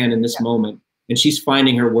she can in this moment, and she's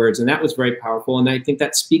finding her words. And that was very powerful. And I think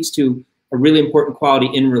that speaks to a really important quality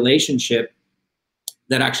in relationship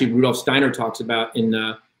that actually Rudolf Steiner talks about in,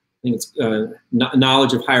 I think it's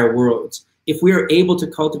Knowledge of Higher Worlds. If we are able to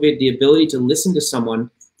cultivate the ability to listen to someone,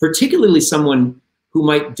 particularly someone who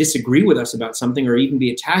might disagree with us about something or even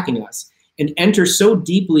be attacking us, and enter so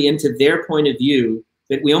deeply into their point of view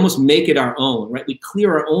that we almost make it our own, right? We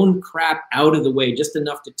clear our own crap out of the way just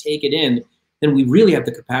enough to take it in, then we really have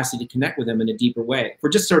the capacity to connect with them in a deeper way. If we're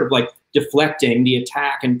just sort of like deflecting the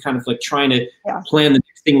attack and kind of like trying to plan the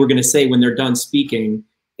next thing we're going to say when they're done speaking,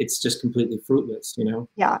 it's just completely fruitless,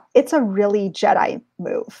 Yeah, it's a really Jedi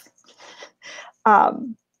move.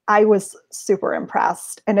 I was super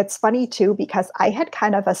impressed. And it's funny too, because I had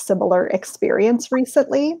kind of a similar experience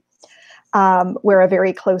recently. Where a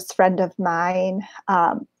very close friend of mine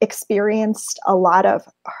experienced a lot of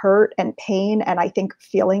hurt and pain, and I think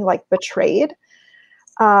feeling like betrayed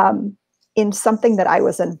in something that I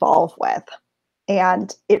was involved with.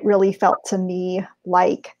 And it really felt to me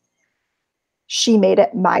like she made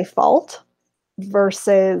it my fault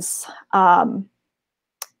versus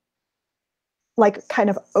like kind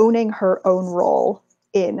of owning her own role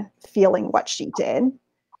in feeling what she did.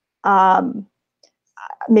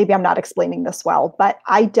 Maybe I'm not explaining this well, but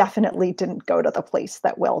I definitely didn't go to the place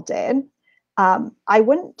that Will did. I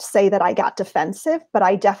wouldn't say that I got defensive, but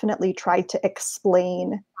I definitely tried to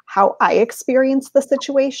explain how I experienced the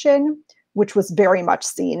situation, which was very much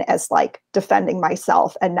seen as like defending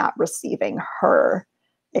myself and not receiving her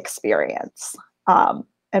experience.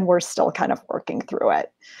 And we're still kind of working through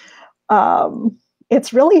it.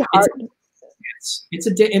 It's really hard.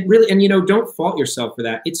 It really, and you know, don't fault yourself for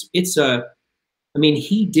that. I mean,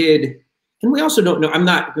 he did, and we also don't know, I'm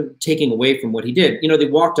not taking away from what he did. You know, they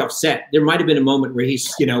walked off set. There might've been a moment where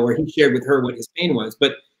he's, you know, where he shared with her what his pain was,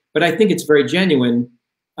 but I think it's very genuine,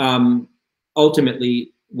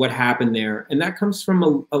 ultimately what happened there. And that comes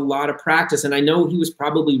from a lot of practice. And I know he was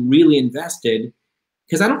probably really invested,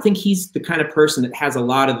 because I don't think he's the kind of person that has a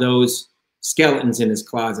lot of those skeletons in his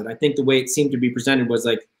closet. I think the way it seemed to be presented was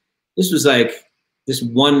like, this was like this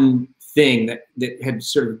one thing that had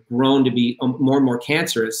sort of grown to be more and more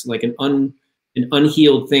cancerous, like an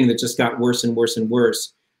unhealed thing that just got worse and worse and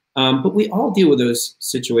worse. But we all deal with those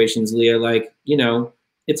situations, Leah. Like, you know,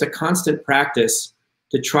 it's a constant practice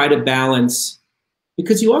to try to balance,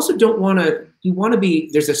 because you also don't want to, you want to be,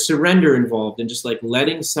 there's a surrender involved in just like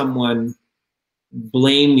letting someone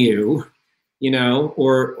blame you, you know,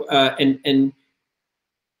 or, and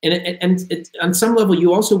on some level,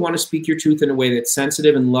 you also want to speak your truth in a way that's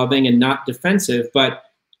sensitive and loving and not defensive, but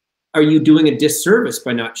are you doing a disservice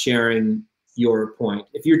by not sharing your point?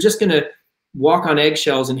 If you're just going to walk on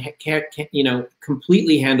eggshells and can't, you know,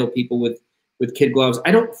 completely handle people with kid gloves,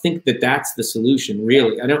 I don't think that that's the solution,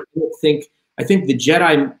 really. I think the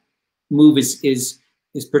Jedi move is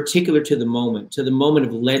particular to the moment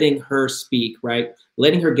of letting her speak, right?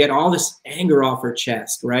 Letting her get all this anger off her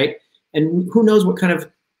chest, right? And who knows what kind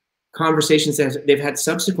of conversations that they've had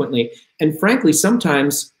subsequently. And frankly,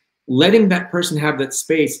 sometimes letting that person have that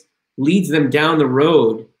space leads them down the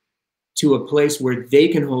road to a place where they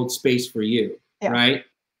can hold space for you, right?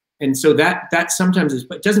 And so that sometimes is,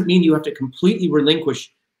 but it doesn't mean you have to completely relinquish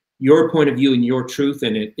your point of view and your truth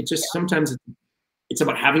in it. It just sometimes it's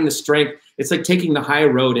about having the strength. It's like taking the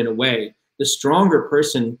higher road in a way. The stronger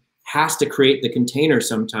person has to create the container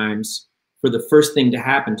sometimes for the first thing to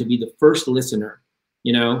happen, to be the first listener,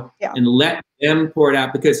 you know, and let them pour it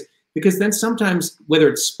out, because then sometimes, whether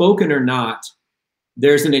it's spoken or not,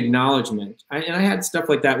 there's an acknowledgement. And I had stuff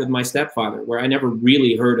like that with my stepfather, where I never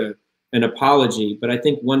really heard an apology, but I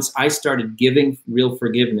think once I started giving real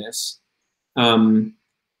forgiveness,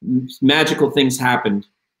 magical things happened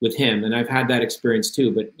with him, and I've had that experience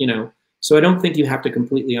too. But you know, so I don't think you have to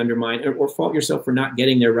completely undermine or fault yourself for not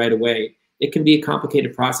getting there right away. It can be a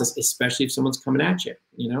complicated process, especially if someone's coming at you,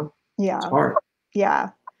 you know? Yeah. It's hard. Yeah.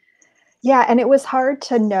 Yeah. And it was hard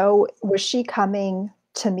to know, was she coming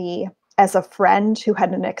to me as a friend who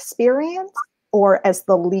had an experience, or as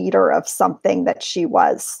the leader of something that she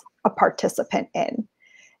was a participant in?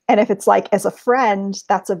 And if it's like as a friend,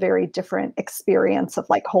 that's a very different experience of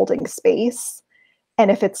like holding space.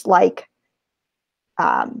 And if it's like,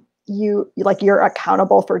 you're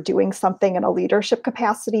accountable for doing something in a leadership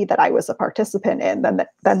capacity that I was a participant in, then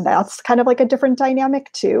that's kind of like a different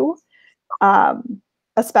dynamic too.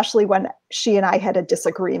 Especially when she and I had a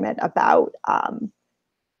disagreement about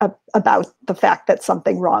the fact that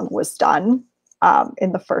something wrong was done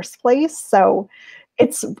in the first place. So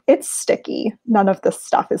it's sticky. None of this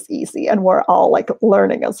stuff is easy, and we're all like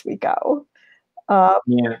learning as we go.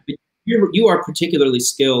 Yeah, you are particularly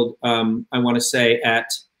skilled, I want to say, at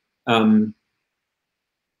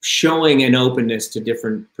showing an openness to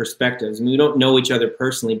different perspectives. I mean, we don't know each other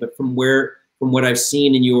personally, but from what I've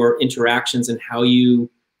seen in your interactions and how you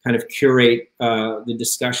kind of curate the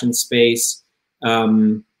discussion space,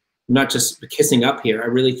 I'm not just kissing up here. I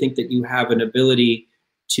really think that you have an ability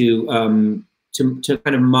to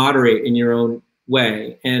kind of moderate in your own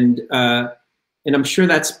way, and I'm sure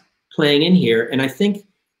that's playing in here. And I think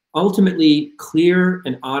ultimately, clear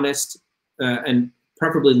and honest and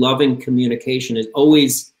preferably loving communication is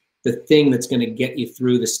always the thing that's going to get you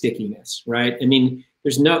through the stickiness, right? I mean,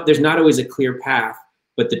 there's not always a clear path,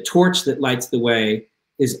 but the torch that lights the way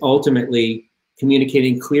is ultimately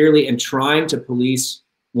communicating clearly and trying to police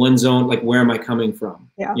one's own, like, where am I coming from?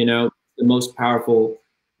 Yeah. You know, the most powerful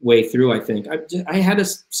way through, I think. I had a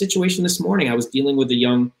situation this morning. I was dealing with a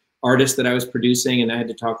young artist that I was producing, and I had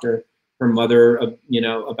to talk to her mother, you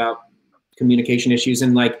know, about communication issues.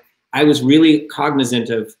 And like, I was really cognizant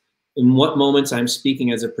of in what moments I'm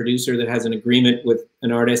speaking as a producer that has an agreement with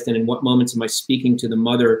an artist, and in what moments am I speaking to the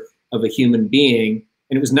mother of a human being.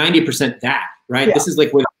 And it was 90% that, right? Yeah. This is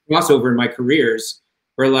like where the crossover in my careers,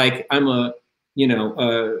 where like I'm a, you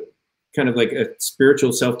know, kind of like a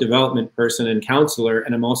spiritual self-development person and counselor,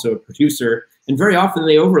 and I'm also a producer, and very often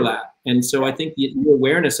they overlap. And so I think the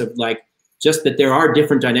awareness of like, just that there are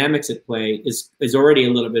different dynamics at play is already a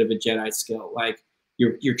little bit of a Jedi skill. Like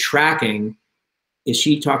you're tracking, is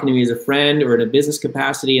she talking to me as a friend or in a business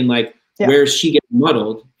capacity? And like, where is she getting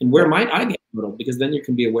muddled, and where might I get muddled? Because then you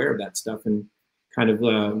can be aware of that stuff and kind of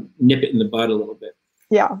nip it in the bud a little bit.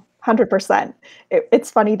 Yeah, 100%.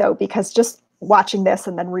 It's funny though, because just watching this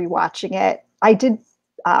and then rewatching it, I did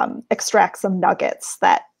extract some nuggets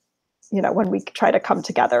that, you know, when we try to come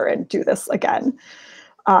together and do this again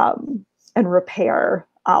and repair,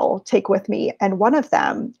 I'll take with me. And one of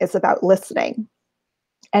them is about listening.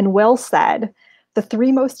 And Will said, the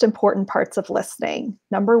three most important parts of listening: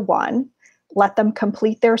 number one, let them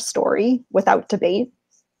complete their story without debate.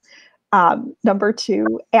 Number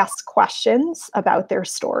two, ask questions about their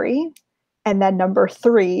story. And then number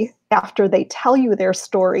three, after they tell you their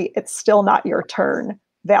story, it's still not your turn.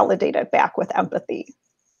 Validate it back with empathy.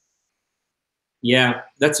 Yeah,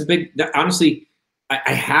 that's a big, honestly,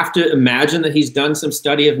 I have to imagine that he's done some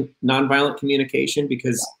study of nonviolent communication,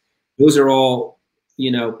 because those are all,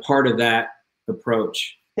 you know, part of that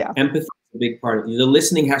approach. Yeah. Empathy is a big part of it. The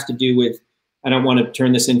listening has to do with, I don't want to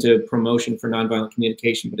turn this into promotion for nonviolent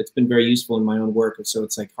communication, but it's been very useful in my own work. And so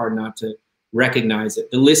it's like hard not to recognize it.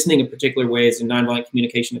 The listening in particular ways in nonviolent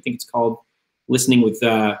communication, I think it's called listening with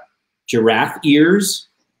giraffe ears.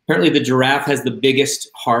 Apparently the giraffe has the biggest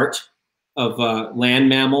heart of land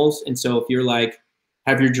mammals. And so if you're like,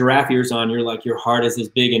 have your giraffe ears on, you're like, your heart is as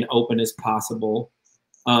big and open as possible.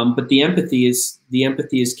 But the empathy is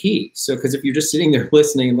key. So, because if you're just sitting there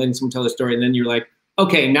listening and letting someone tell a story, and then you're like,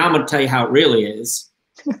 okay, now I'm going to tell you how it really is.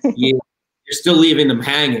 You're still leaving them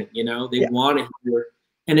hanging, you know, they want to hear.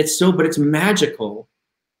 And but it's magical.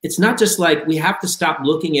 It's not just like, we have to stop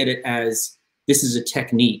looking at it as this is a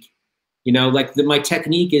technique, you know, like my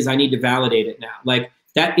technique is I need to validate it now. Like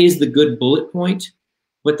that is the good bullet point.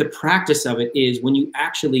 But the practice of it is when you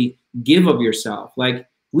actually give of yourself. Like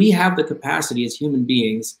we have the capacity as human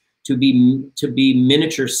beings to be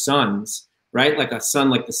miniature suns, right? Like a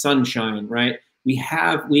sun, like the sunshine, right?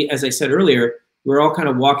 We, as I said earlier, we're all kind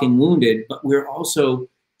of walking wounded, but we're also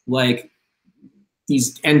like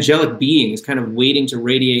these angelic beings kind of waiting to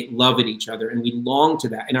radiate love at each other. And we long to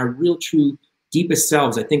that in our real, true, deepest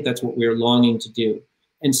selves. I think that's what we're longing to do.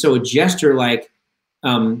 And so a gesture like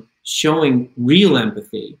showing real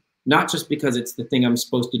empathy, not just because it's the thing I'm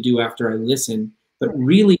supposed to do after I listen, but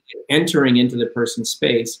really entering into the person's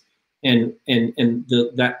space and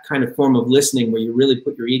that kind of form of listening where you really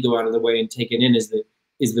put your ego out of the way and take it in is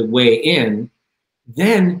the way in.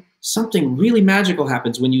 Then something really magical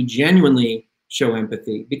happens when you genuinely show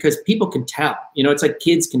empathy, because people can tell. You know, it's like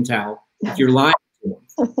kids can tell if you're lying to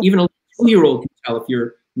them. Even a 2-year-old can tell if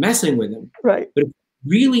you're messing with them. Right. But if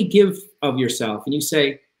you really give of yourself and you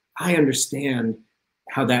say, I understand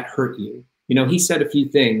how that hurt you. You know, he said a few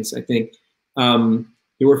things, I think.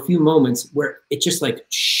 There were a few moments where it just like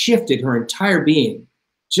shifted her entire being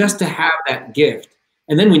just to have that gift.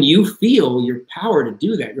 And then when you feel your power to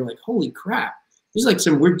do that, you're like, holy crap. There's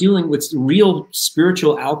like we're dealing with real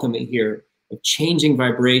spiritual alchemy here of changing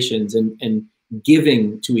vibrations and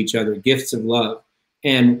giving to each other gifts of love.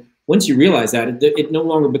 And once you realize that, it no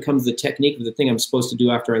longer becomes the technique of the thing I'm supposed to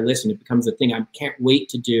do after I listen. It becomes the thing I can't wait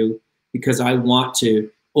to do because I want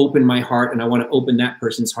to open my heart and I want to open that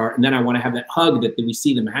person's heart. And then I want to have that hug that we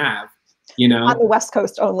see them have, you know? On the West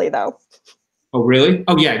Coast only though. Oh, really?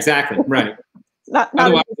 Oh yeah, exactly. Right. not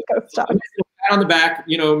a West Coast stuff. Pat on the back,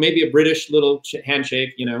 you know, maybe a British little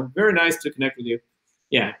handshake, you know, very nice to connect with you.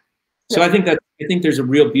 Yeah. So I think there's a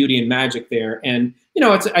real beauty and magic there. And, you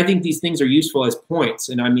know, I think these things are useful as points.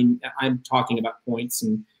 And I mean, I'm talking about points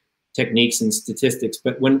and techniques and statistics,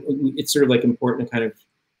 but when it's sort of like important to kind of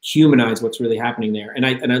humanize what's really happening there. And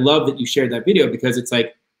I love that you shared that video, because it's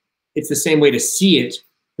like, it's the same way to see it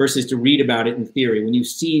versus to read about it in theory. When you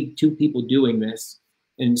see two people doing this,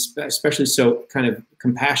 and especially so kind of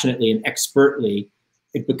compassionately and expertly,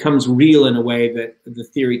 it becomes real in a way that the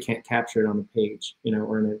theory can't capture it on the page, you know,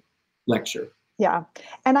 or in a lecture. Yeah.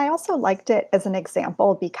 And I also liked it as an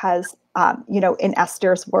example because, you know, in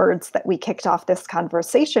Esther's words that we kicked off this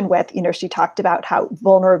conversation with, you know, she talked about how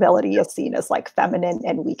vulnerability is seen as like feminine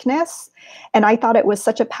and weakness. And I thought it was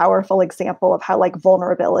such a powerful example of how like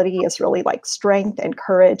vulnerability is really like strength and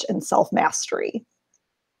courage and self-mastery.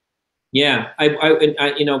 Yeah,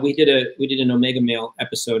 you know, we did an Omega Male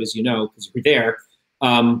episode, as you know, because we're there.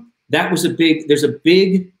 That was a big. There's a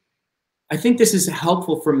big. I think this is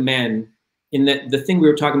helpful for men in that the thing we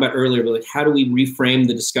were talking about earlier, like how do we reframe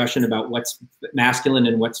the discussion about what's masculine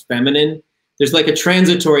and what's feminine? There's like a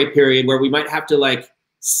transitory period where we might have to like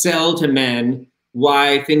sell to men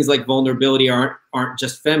why things like vulnerability aren't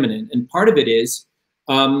just feminine, and part of it is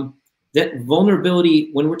that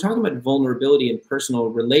vulnerability. When we're talking about vulnerability in personal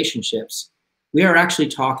relationships, we are actually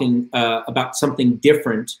talking about something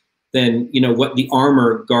different than, you know, what the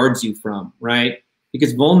armor guards you from, right?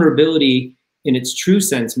 Because vulnerability in its true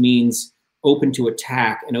sense means open to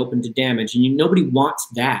attack and open to damage. And nobody wants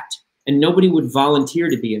that. And nobody would volunteer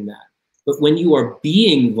to be in that. But when you are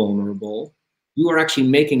being vulnerable, you are actually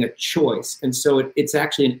making a choice. And so it's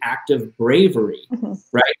actually an act of bravery,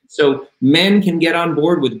 right? So men can get on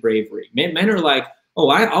board with bravery. Men are like, oh,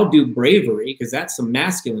 I'll do bravery because that's some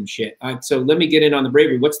masculine shit. So let me get in on the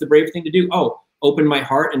bravery. What's the brave thing to do? Oh, open my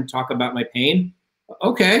heart and talk about my pain.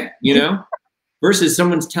 Okay, you know? Versus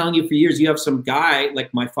someone's telling you for years, you have some guy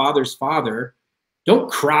like my father's father, don't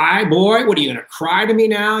cry, boy. What are you gonna cry to me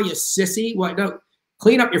now, you sissy? What? No,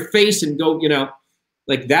 clean up your face and go, you know,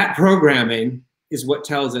 like that programming is what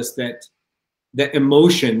tells us that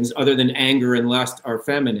emotions other than anger and lust are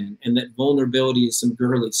feminine and that vulnerability is some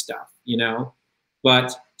girly stuff, you know?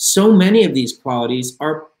 But so many of these qualities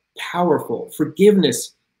are powerful.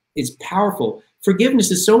 Forgiveness is powerful. Forgiveness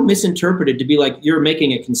is so misinterpreted to be like, you're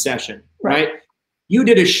making a concession, right? You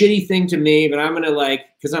did a shitty thing to me, but I'm gonna like,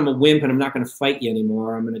 because I'm a wimp and I'm not gonna fight you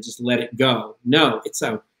anymore, I'm gonna just let it go. No, it's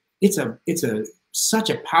such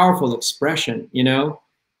a powerful expression, you know,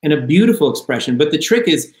 and a beautiful expression. But the trick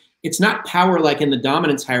is, it's not power like in the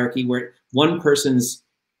dominance hierarchy where one person's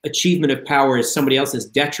achievement of power is somebody else's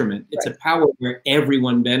detriment. It's a power where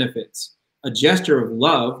everyone benefits. A gesture of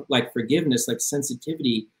love, like forgiveness, like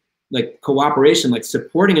sensitivity, like cooperation, like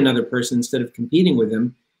supporting another person instead of competing with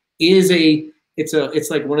them, it's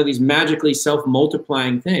like one of these magically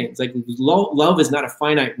self-multiplying things. Like love is not a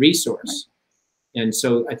finite resource. And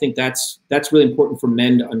so I think that's really important for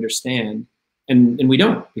men to understand. And we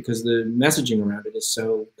don't, because the messaging around it is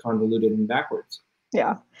so convoluted and backwards.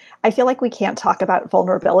 Yeah. I feel like we can't talk about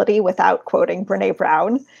vulnerability without quoting Brene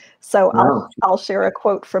Brown. So I'll share a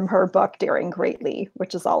quote from her book, Daring Greatly,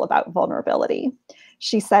 which is all about vulnerability.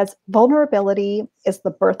 She says, vulnerability is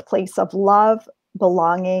the birthplace of love,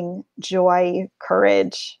 belonging, joy,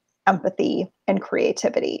 courage, empathy, and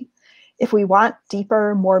creativity. If we want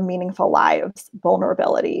deeper, more meaningful lives,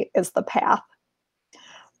 vulnerability is the path.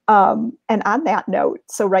 And on that note,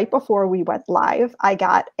 so right before we went live, I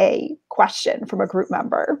got a question from a group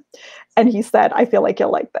member, and he said, I feel like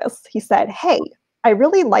you'll like this. He said, hey, I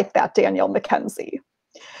really like that Daniel McKenzie.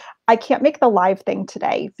 I can't make the live thing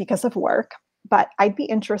today because of work, but I'd be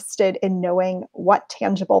interested in knowing what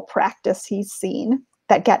tangible practice he's seen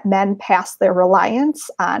that get men past their reliance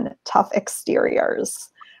on tough exteriors.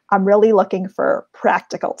 I'm really looking for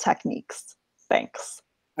practical techniques. Thanks.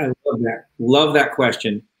 I love that. Love that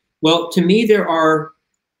question. Well, to me, there are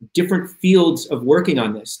different fields of working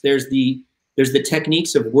on this. There's the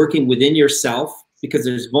techniques of working within yourself, because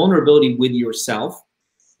there's vulnerability with yourself.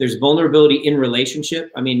 There's vulnerability in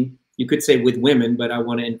relationship. I mean, you could say with women, but I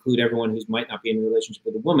want to include everyone who might not be in a relationship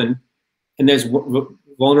with a woman. And there's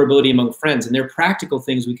vulnerability among friends. And there are practical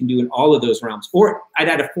things we can do in all of those realms. Or I'd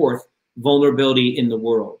add a fourth, vulnerability in the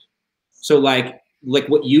world. So like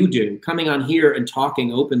what you do, coming on here and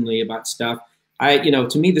talking openly about stuff.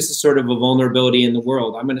 To me, this is sort of a vulnerability in the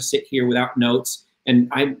world. I'm going to sit here without notes,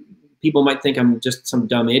 and people might think I'm just some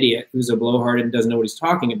dumb idiot who's a blowhard and doesn't know what he's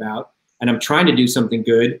talking about. And I'm trying to do something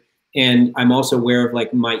good. And I'm also aware of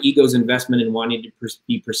like my ego's investment in wanting to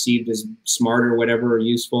be perceived as smart or whatever, or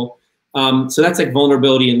useful. So that's like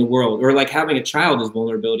vulnerability in the world, or like having a child is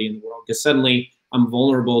vulnerability in the world, because suddenly I'm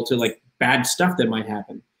vulnerable to like bad stuff that might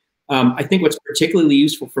happen. I think what's particularly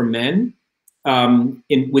useful for men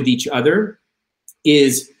with each other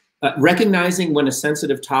is recognizing when a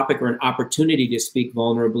sensitive topic or an opportunity to speak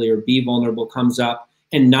vulnerably or be vulnerable comes up,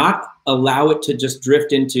 and not allow it to just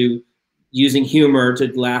drift into using humor to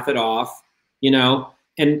laugh it off,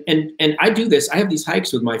 And I do this. I have these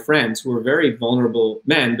hikes with my friends who are very vulnerable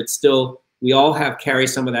men, but still we all carry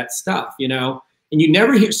some of that stuff, And you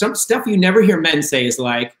never hear some stuff you never hear men say is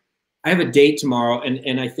like, I have a date tomorrow,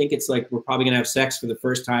 and I think it's like we're probably gonna have sex for the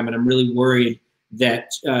first time, and I'm really worried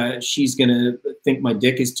that she's gonna think my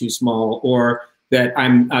dick is too small, or that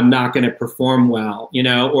I'm not gonna perform well,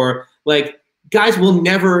 or like guys will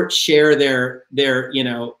never share their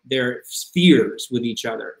fears with each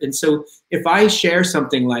other. And so if I share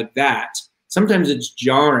something like that, sometimes it's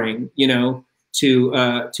jarring, you know, to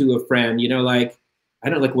a friend, you know, like, I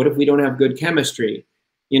don't like, what if we don't have good chemistry?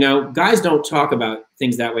 You know, guys don't talk about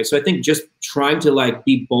things that way. So I think just trying to like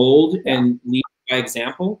be bold and lead by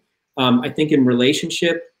example. I think in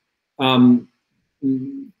relationship,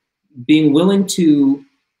 being willing to,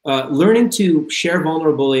 learning to share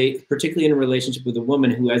vulnerability, particularly in a relationship with a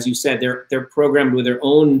woman who, as you said, they're programmed with their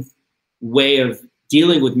own way of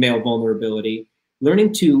dealing with male vulnerability.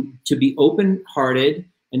 Learning to be open-hearted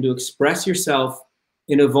and to express yourself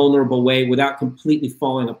in a vulnerable way without completely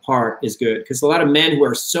falling apart is good. Because a lot of men who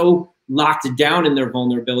are so locked down in their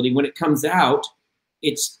vulnerability, when it comes out,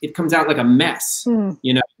 it comes out like a mess,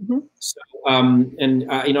 you know? So, you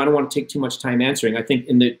know, I don't want to take too much time answering. I think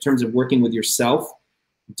in the terms of working with yourself,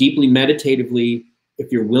 deeply meditatively,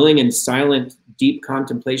 if you're willing in silent, deep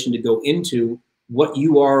contemplation to go into what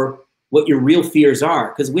you are, what your real fears are,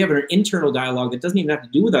 because we have an internal dialogue that doesn't even have to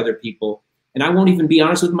do with other people. And I won't even be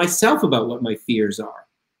honest with myself about what my fears are.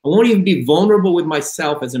 I won't even be vulnerable with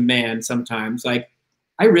myself as a man sometimes. Like,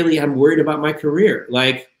 I really am worried about my career.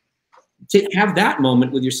 Like, to have that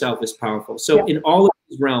moment with yourself is powerful. So in all of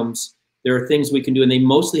these realms, there are things we can do, and they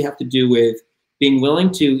mostly have to do with being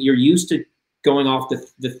willing to, you're used to going off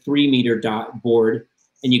the 3 meter board,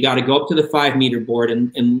 and you got to go up to the 5 meter board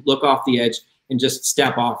and look off the edge and just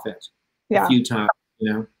step off it a few times,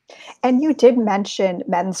 you know? And you did mention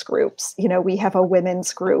men's groups. You know, we have a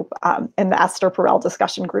women's group in the Esther Perel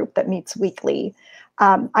discussion group that meets weekly.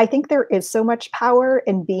 I think there is so much power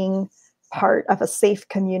in being part of a safe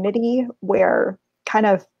community where kind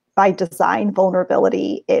of by design,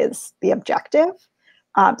 vulnerability is the objective.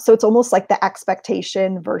 So it's almost like the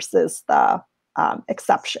expectation versus the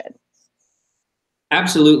exception.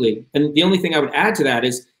 Absolutely. And the only thing I would add to that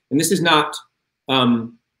is, and this is not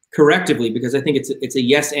correctively, because I think it's a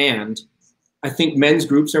yes and. I think men's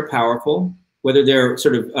groups are powerful, whether they're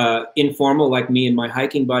sort of informal like me and my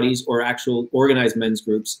hiking buddies or actual organized men's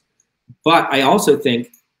groups. But I also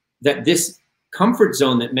think that this comfort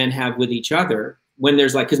zone that men have with each other, when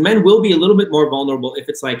there's like, because men will be a little bit more vulnerable if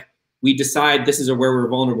it's like, we decide this is where we're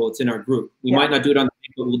vulnerable, it's in our group. We might not do it on the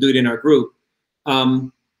thing, but we'll do it in our group.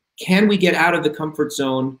 Can we get out of the comfort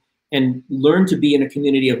zone and learn to be in a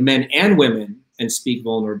community of men and women and speak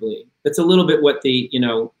vulnerably? That's a little bit what the, you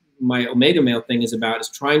know, my Omega Male thing is about, is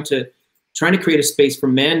trying to create a space for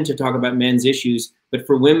men to talk about men's issues, but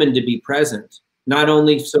for women to be present. Not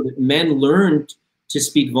only so that men learn to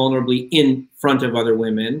speak vulnerably in front of other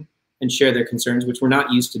women and share their concerns, which we're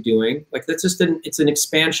not used to doing. Like, that's just it's an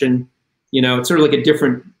expansion, you know, it's sort of like a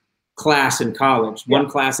different class in college. One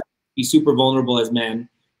class is be super vulnerable as men,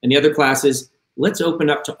 and the other class is let's open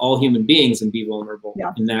up to all human beings and be vulnerable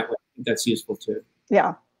in that way. That's useful too.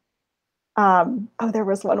 Yeah. Oh, there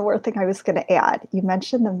was one more thing I was going to add. You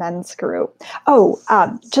mentioned the men's group. Oh,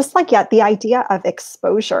 just like, the idea of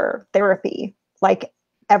exposure therapy, like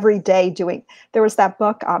every day doing, there was that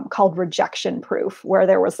book called Rejection Proof, where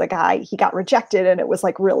there was a guy, he got rejected and it was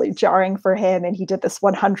like really jarring for him. And he did this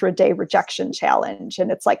 100-day rejection challenge, and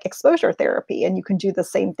it's like exposure therapy. And you can do the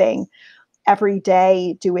same thing every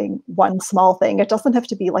day, doing one small thing. It doesn't have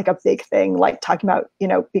to be like a big thing, like talking about, you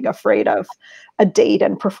know, being afraid of a date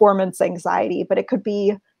and performance anxiety, but it could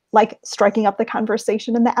be like striking up the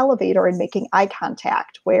conversation in the elevator and making eye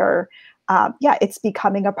contact, where, it's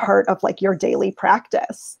becoming a part of like your daily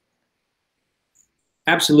practice.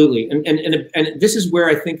 Absolutely. And this is where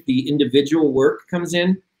I think the individual work comes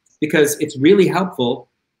in, because it's really helpful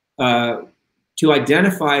to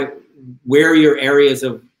identify where your areas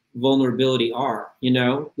of vulnerability are, you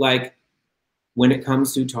know, like when it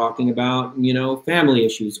comes to talking about, you know, family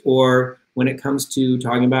issues, or when it comes to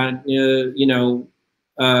talking about, you know,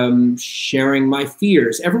 sharing my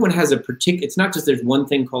fears. Everyone has a particular, it's not just there's one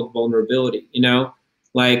thing called vulnerability, you know,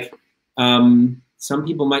 like some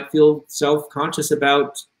people might feel self-conscious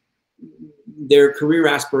about their career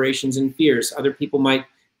aspirations and fears. Other people might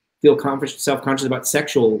feel self-conscious about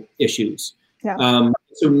sexual issues.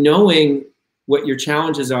 So knowing what your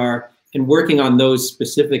challenges are and working on those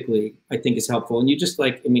specifically, I think is helpful. And you just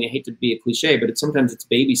like, I mean, I hate to be a cliche, but sometimes it's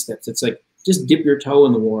baby steps. It's like, just dip your toe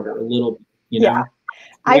in the water a little bit, you know?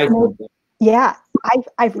 I've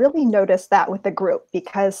really noticed that with the group,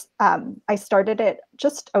 because I started it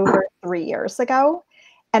just over 3 years ago.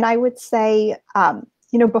 And I would say,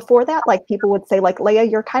 you know, before that, like people would say like, Leah,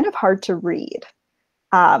 you're kind of hard to read.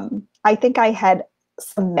 I think I had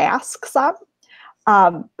some masks up.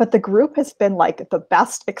 But the group has been like the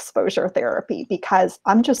best exposure therapy because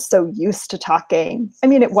I'm just so used to talking. I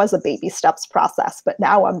mean, it was a baby steps process, but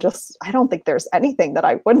now I don't think there's anything that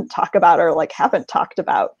I wouldn't talk about or like haven't talked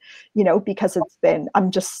about, because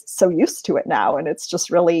I'm just so used to it now and it's just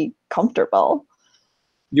really comfortable.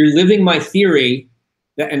 You're living my theory,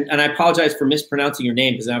 and I apologize for mispronouncing your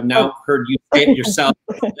name because I've now heard you say it yourself.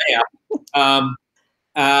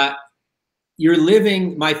 You're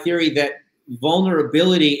living my theory that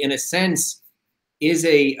vulnerability, in a sense, is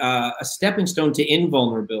a stepping stone to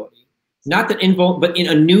invulnerability. Not that but in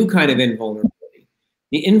a new kind of invulnerability.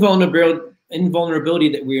 The invulnerability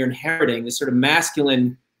that we're inheriting, this sort of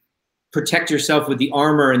masculine, protect yourself with the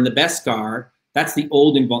armor and the Beskar. That's the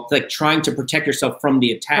old like trying to protect yourself from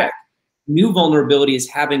the attack. Right. New vulnerability is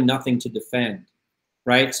having nothing to defend,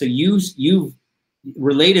 right? So you've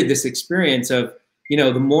related this experience of,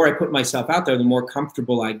 the more I put myself out there, the more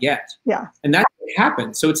comfortable I get. Yeah. And that's what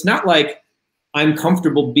happens. So it's not like I'm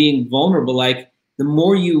comfortable being vulnerable. Like the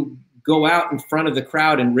more you go out in front of the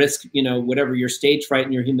crowd and risk, whatever your stage fright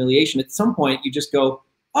and your humiliation, at some point you just go,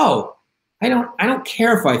 oh, I don't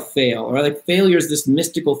care if I fail, or like failure is this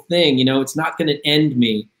mystical thing, it's not going to end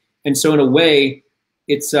me. And so in a way,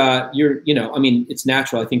 it's it's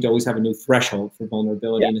natural, I think, to always have a new threshold for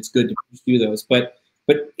vulnerability, and it's good to pursue those. But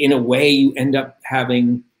in a way, you end up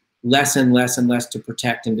having less and less and less to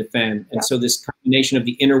protect and defend. And so this combination of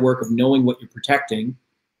the inner work of knowing what you're protecting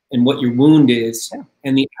and what your wound is,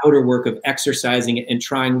 and the outer work of exercising it and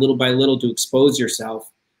trying little by little to expose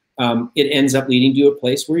yourself, it ends up leading to a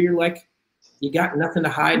place where you're like, you got nothing to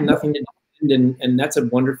hide, nothing to defend, and that's a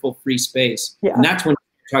wonderful free space. Yeah. And that's when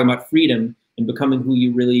you're talking about freedom and becoming who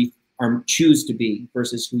you really choose to be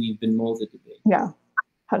versus who you've been molded to be. Yeah,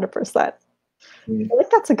 100%. I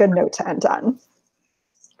think that's a good note to end on.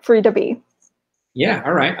 Free to be. Yeah,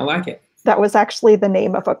 all right, I like it. That was actually the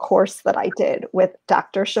name of a course that I did with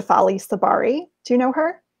Dr. Shefali Sabari. Do you know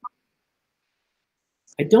her?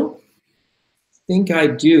 I don't think I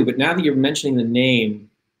do, but now that you're mentioning the name,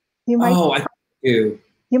 I do.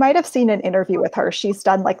 You might have seen an interview with her. She's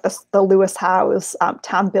done like the Lewis Howes,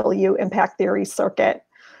 Tom Bilyeu Impact Theory circuit.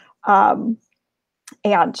 And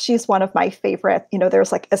she's one of my favorite,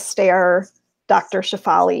 there's like Esther, Dr.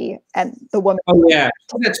 Shefali, and the woman. Oh yeah,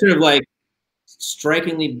 that sort of like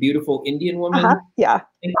strikingly beautiful Indian woman. Yeah.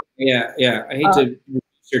 Yeah. I hate to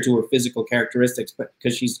reduce her to her physical characteristics, but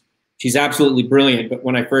because she's absolutely brilliant. But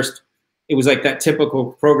when it was like that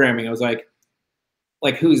typical programming. I was like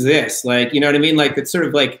who's this? Like, you know what I mean? Like it's sort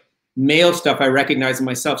of like male stuff I recognize in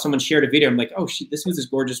myself. Someone shared a video. I'm like, oh, this was this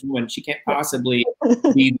gorgeous woman. She can't possibly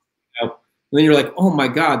be. And then you're like, oh my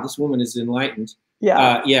God, this woman is enlightened.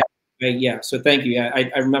 Yeah. Yeah. So thank you. Yeah,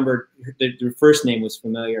 I remember her first name was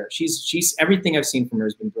familiar. She's everything I've seen from her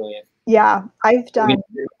has been brilliant. Yeah, I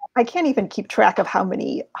can't even keep track of how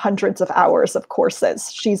many hundreds of hours of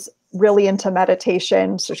courses. She's really into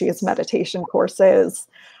meditation. So she has meditation courses,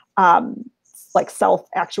 like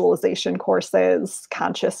self-actualization courses,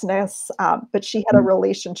 consciousness. But she had a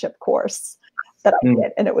relationship course that I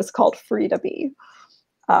did, and it was called Free to Be.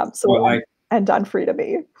 And on Free to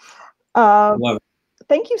Be. Love it.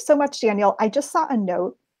 Thank you so much, Daniel. I just saw a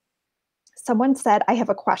note. Someone said, I have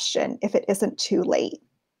a question if it isn't too late.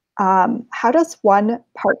 How does one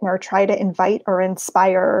partner try to invite or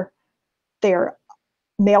inspire their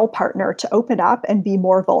male partner to open up and be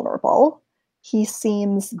more vulnerable? He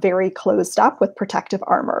seems very closed up with protective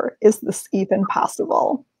armor. Is this even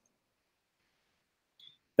possible?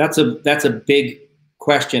 That's a big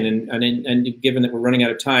question, and given that we're running out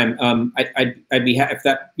of time, I'd be happy if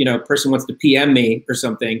that person wants to PM me or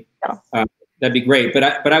something. Yeah. That'd be great.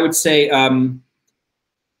 But I would say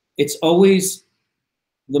it's always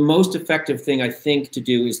the most effective thing I think to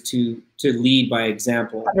do is to lead by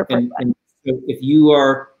example. And so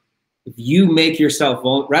if you make yourself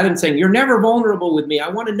vulnerable, rather than saying you're never vulnerable with me, I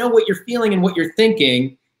want to know what you're feeling and what you're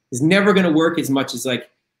thinking, is never going to work as much as like,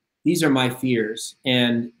 these are my fears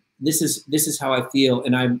and this is how I feel,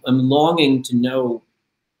 and I'm longing to know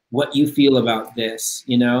what you feel about this.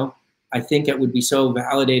 I think it would be so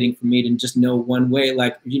validating for me to just know one way,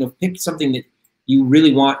 like, pick something that you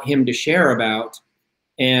really want him to share about,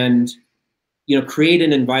 and create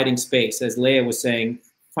an inviting space. As Leah was saying,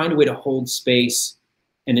 find a way to hold space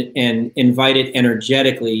and invite it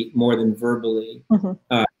energetically more than verbally.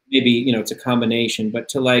 Mm-hmm. Maybe it's a combination, but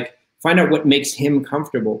to like find out what makes him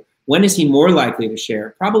comfortable. When is he more likely to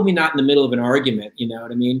share? Probably not in the middle of an argument. You know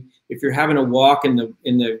what I mean? If you're having a walk in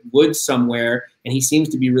the woods somewhere and he seems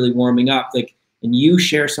to be really warming up, like, and you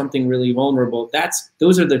share something really vulnerable,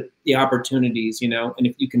 those are the opportunities, and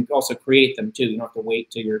if you can also create them too, you don't have to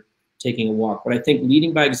wait till you're taking a walk. But I think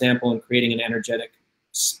leading by example and creating an energetic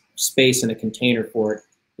space and a container for it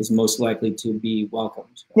is most likely to be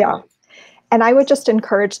welcomed. Yeah. And I would just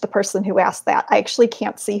encourage the person who asked that. I actually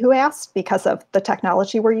can't see who asked because of the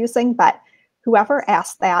technology we're using, but whoever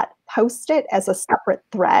asked that, post it as a separate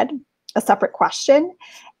thread, a separate question,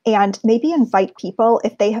 and maybe invite people,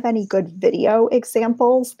 if they have any good video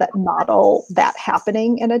examples that model that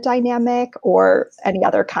happening in a dynamic, or any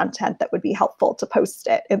other content that would be helpful, to post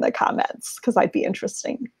it in the comments, because I'd be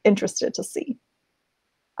interested to see.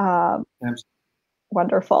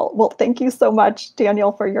 Wonderful. Well, thank you so much,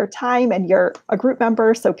 Daniel, for your time. And you're a group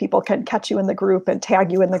member, so people can catch you in the group and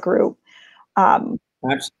tag you in the group.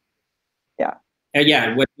 Absolutely. Yeah.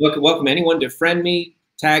 Yeah. Welcome anyone to friend me,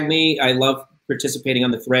 tag me. I love participating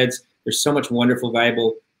on the threads. There's so much wonderful,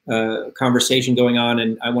 valuable conversation going on.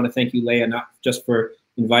 And I want to thank you, Leah, not just for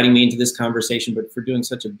inviting me into this conversation, but for doing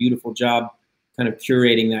such a beautiful job kind of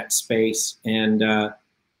curating that space and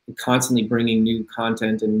constantly bringing new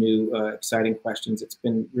content and new exciting questions. It's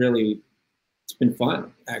been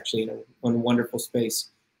fun, actually, in a wonderful space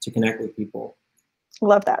to connect with people.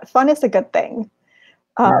 Love that. Fun is a good thing.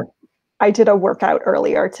 I did a workout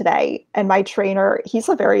earlier today, and my trainer, he's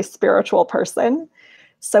a very spiritual person.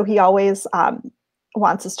 So he always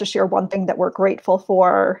wants us to share one thing that we're grateful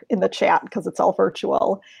for in the chat, because it's all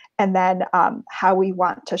virtual, and then how we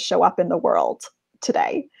want to show up in the world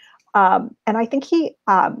today. And I think he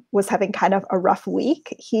was having kind of a rough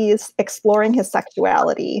week. He's exploring his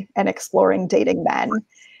sexuality and exploring dating men.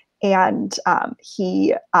 And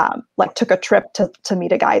he like took a trip to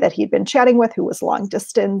meet a guy that he'd been chatting with who was long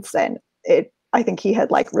distance. And I think he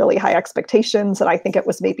had like really high expectations. And I think it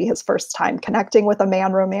was maybe his first time connecting with a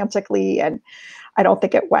man romantically. And I don't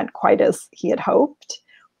think it went quite as he had hoped.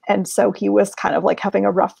 And so he was kind of like having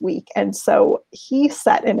a rough week. And so he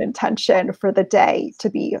set an intention for the day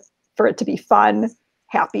for it to be fun,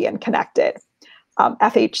 happy, and connected,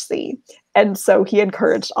 FHC. And so he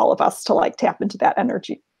encouraged all of us to like tap into that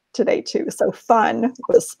energy today too. So fun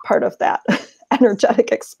was part of that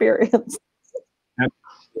energetic experience.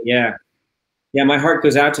 Yeah. Yeah, my heart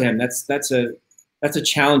goes out to him. That's a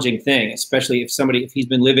challenging thing, especially if he's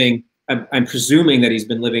been living, I'm presuming that he's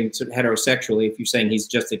been living sort of heterosexually, if you're saying he's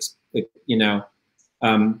just,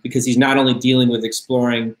 because he's not only dealing with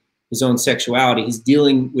exploring his own sexuality, he's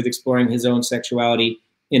dealing with exploring his own sexuality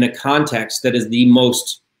in a context that is the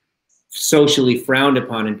most socially frowned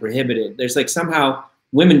upon and prohibited. There's like somehow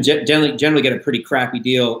women generally get a pretty crappy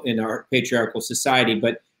deal in our patriarchal society,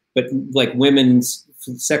 but like women's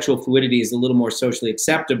sexual fluidity is a little more socially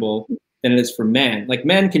acceptable than it is for men. Like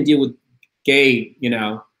men can deal with gay,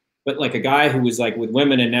 but like a guy who was like with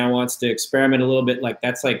women and now wants to experiment a little bit,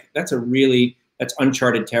 that's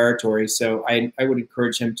uncharted territory. So I would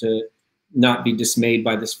encourage him to not be dismayed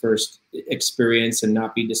by this first experience and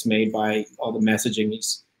not be dismayed by all the messaging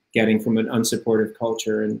he's getting from an unsupportive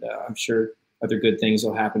culture. And I'm sure other good things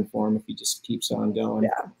will happen for him if he just keeps on going.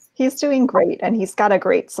 Yeah, he's doing great, and he's got a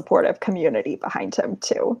great supportive community behind him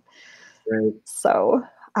too. Great. So,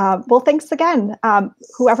 well, thanks again.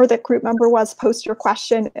 Whoever the group member was, post your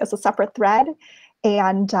question as a separate thread.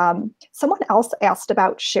 And someone else asked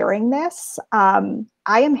about sharing this. I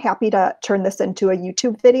am happy to turn this into a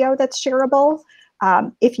YouTube video that's shareable.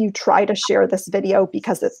 If you try to share this video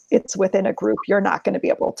because it's within a group, you're not going to be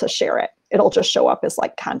able to share it. It'll just show up as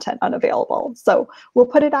like content unavailable. So we'll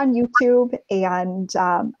put it on YouTube, and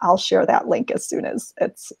I'll share that link as soon as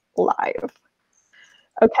it's live.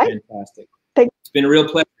 Okay. Fantastic. It's been a real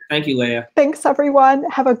pleasure. Thank you, Leah. Thanks, everyone.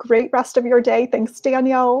 Have a great rest of your day. Thanks,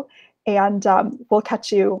 Daniel. And we'll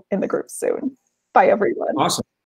catch you in the group soon. Bye, everyone. Awesome.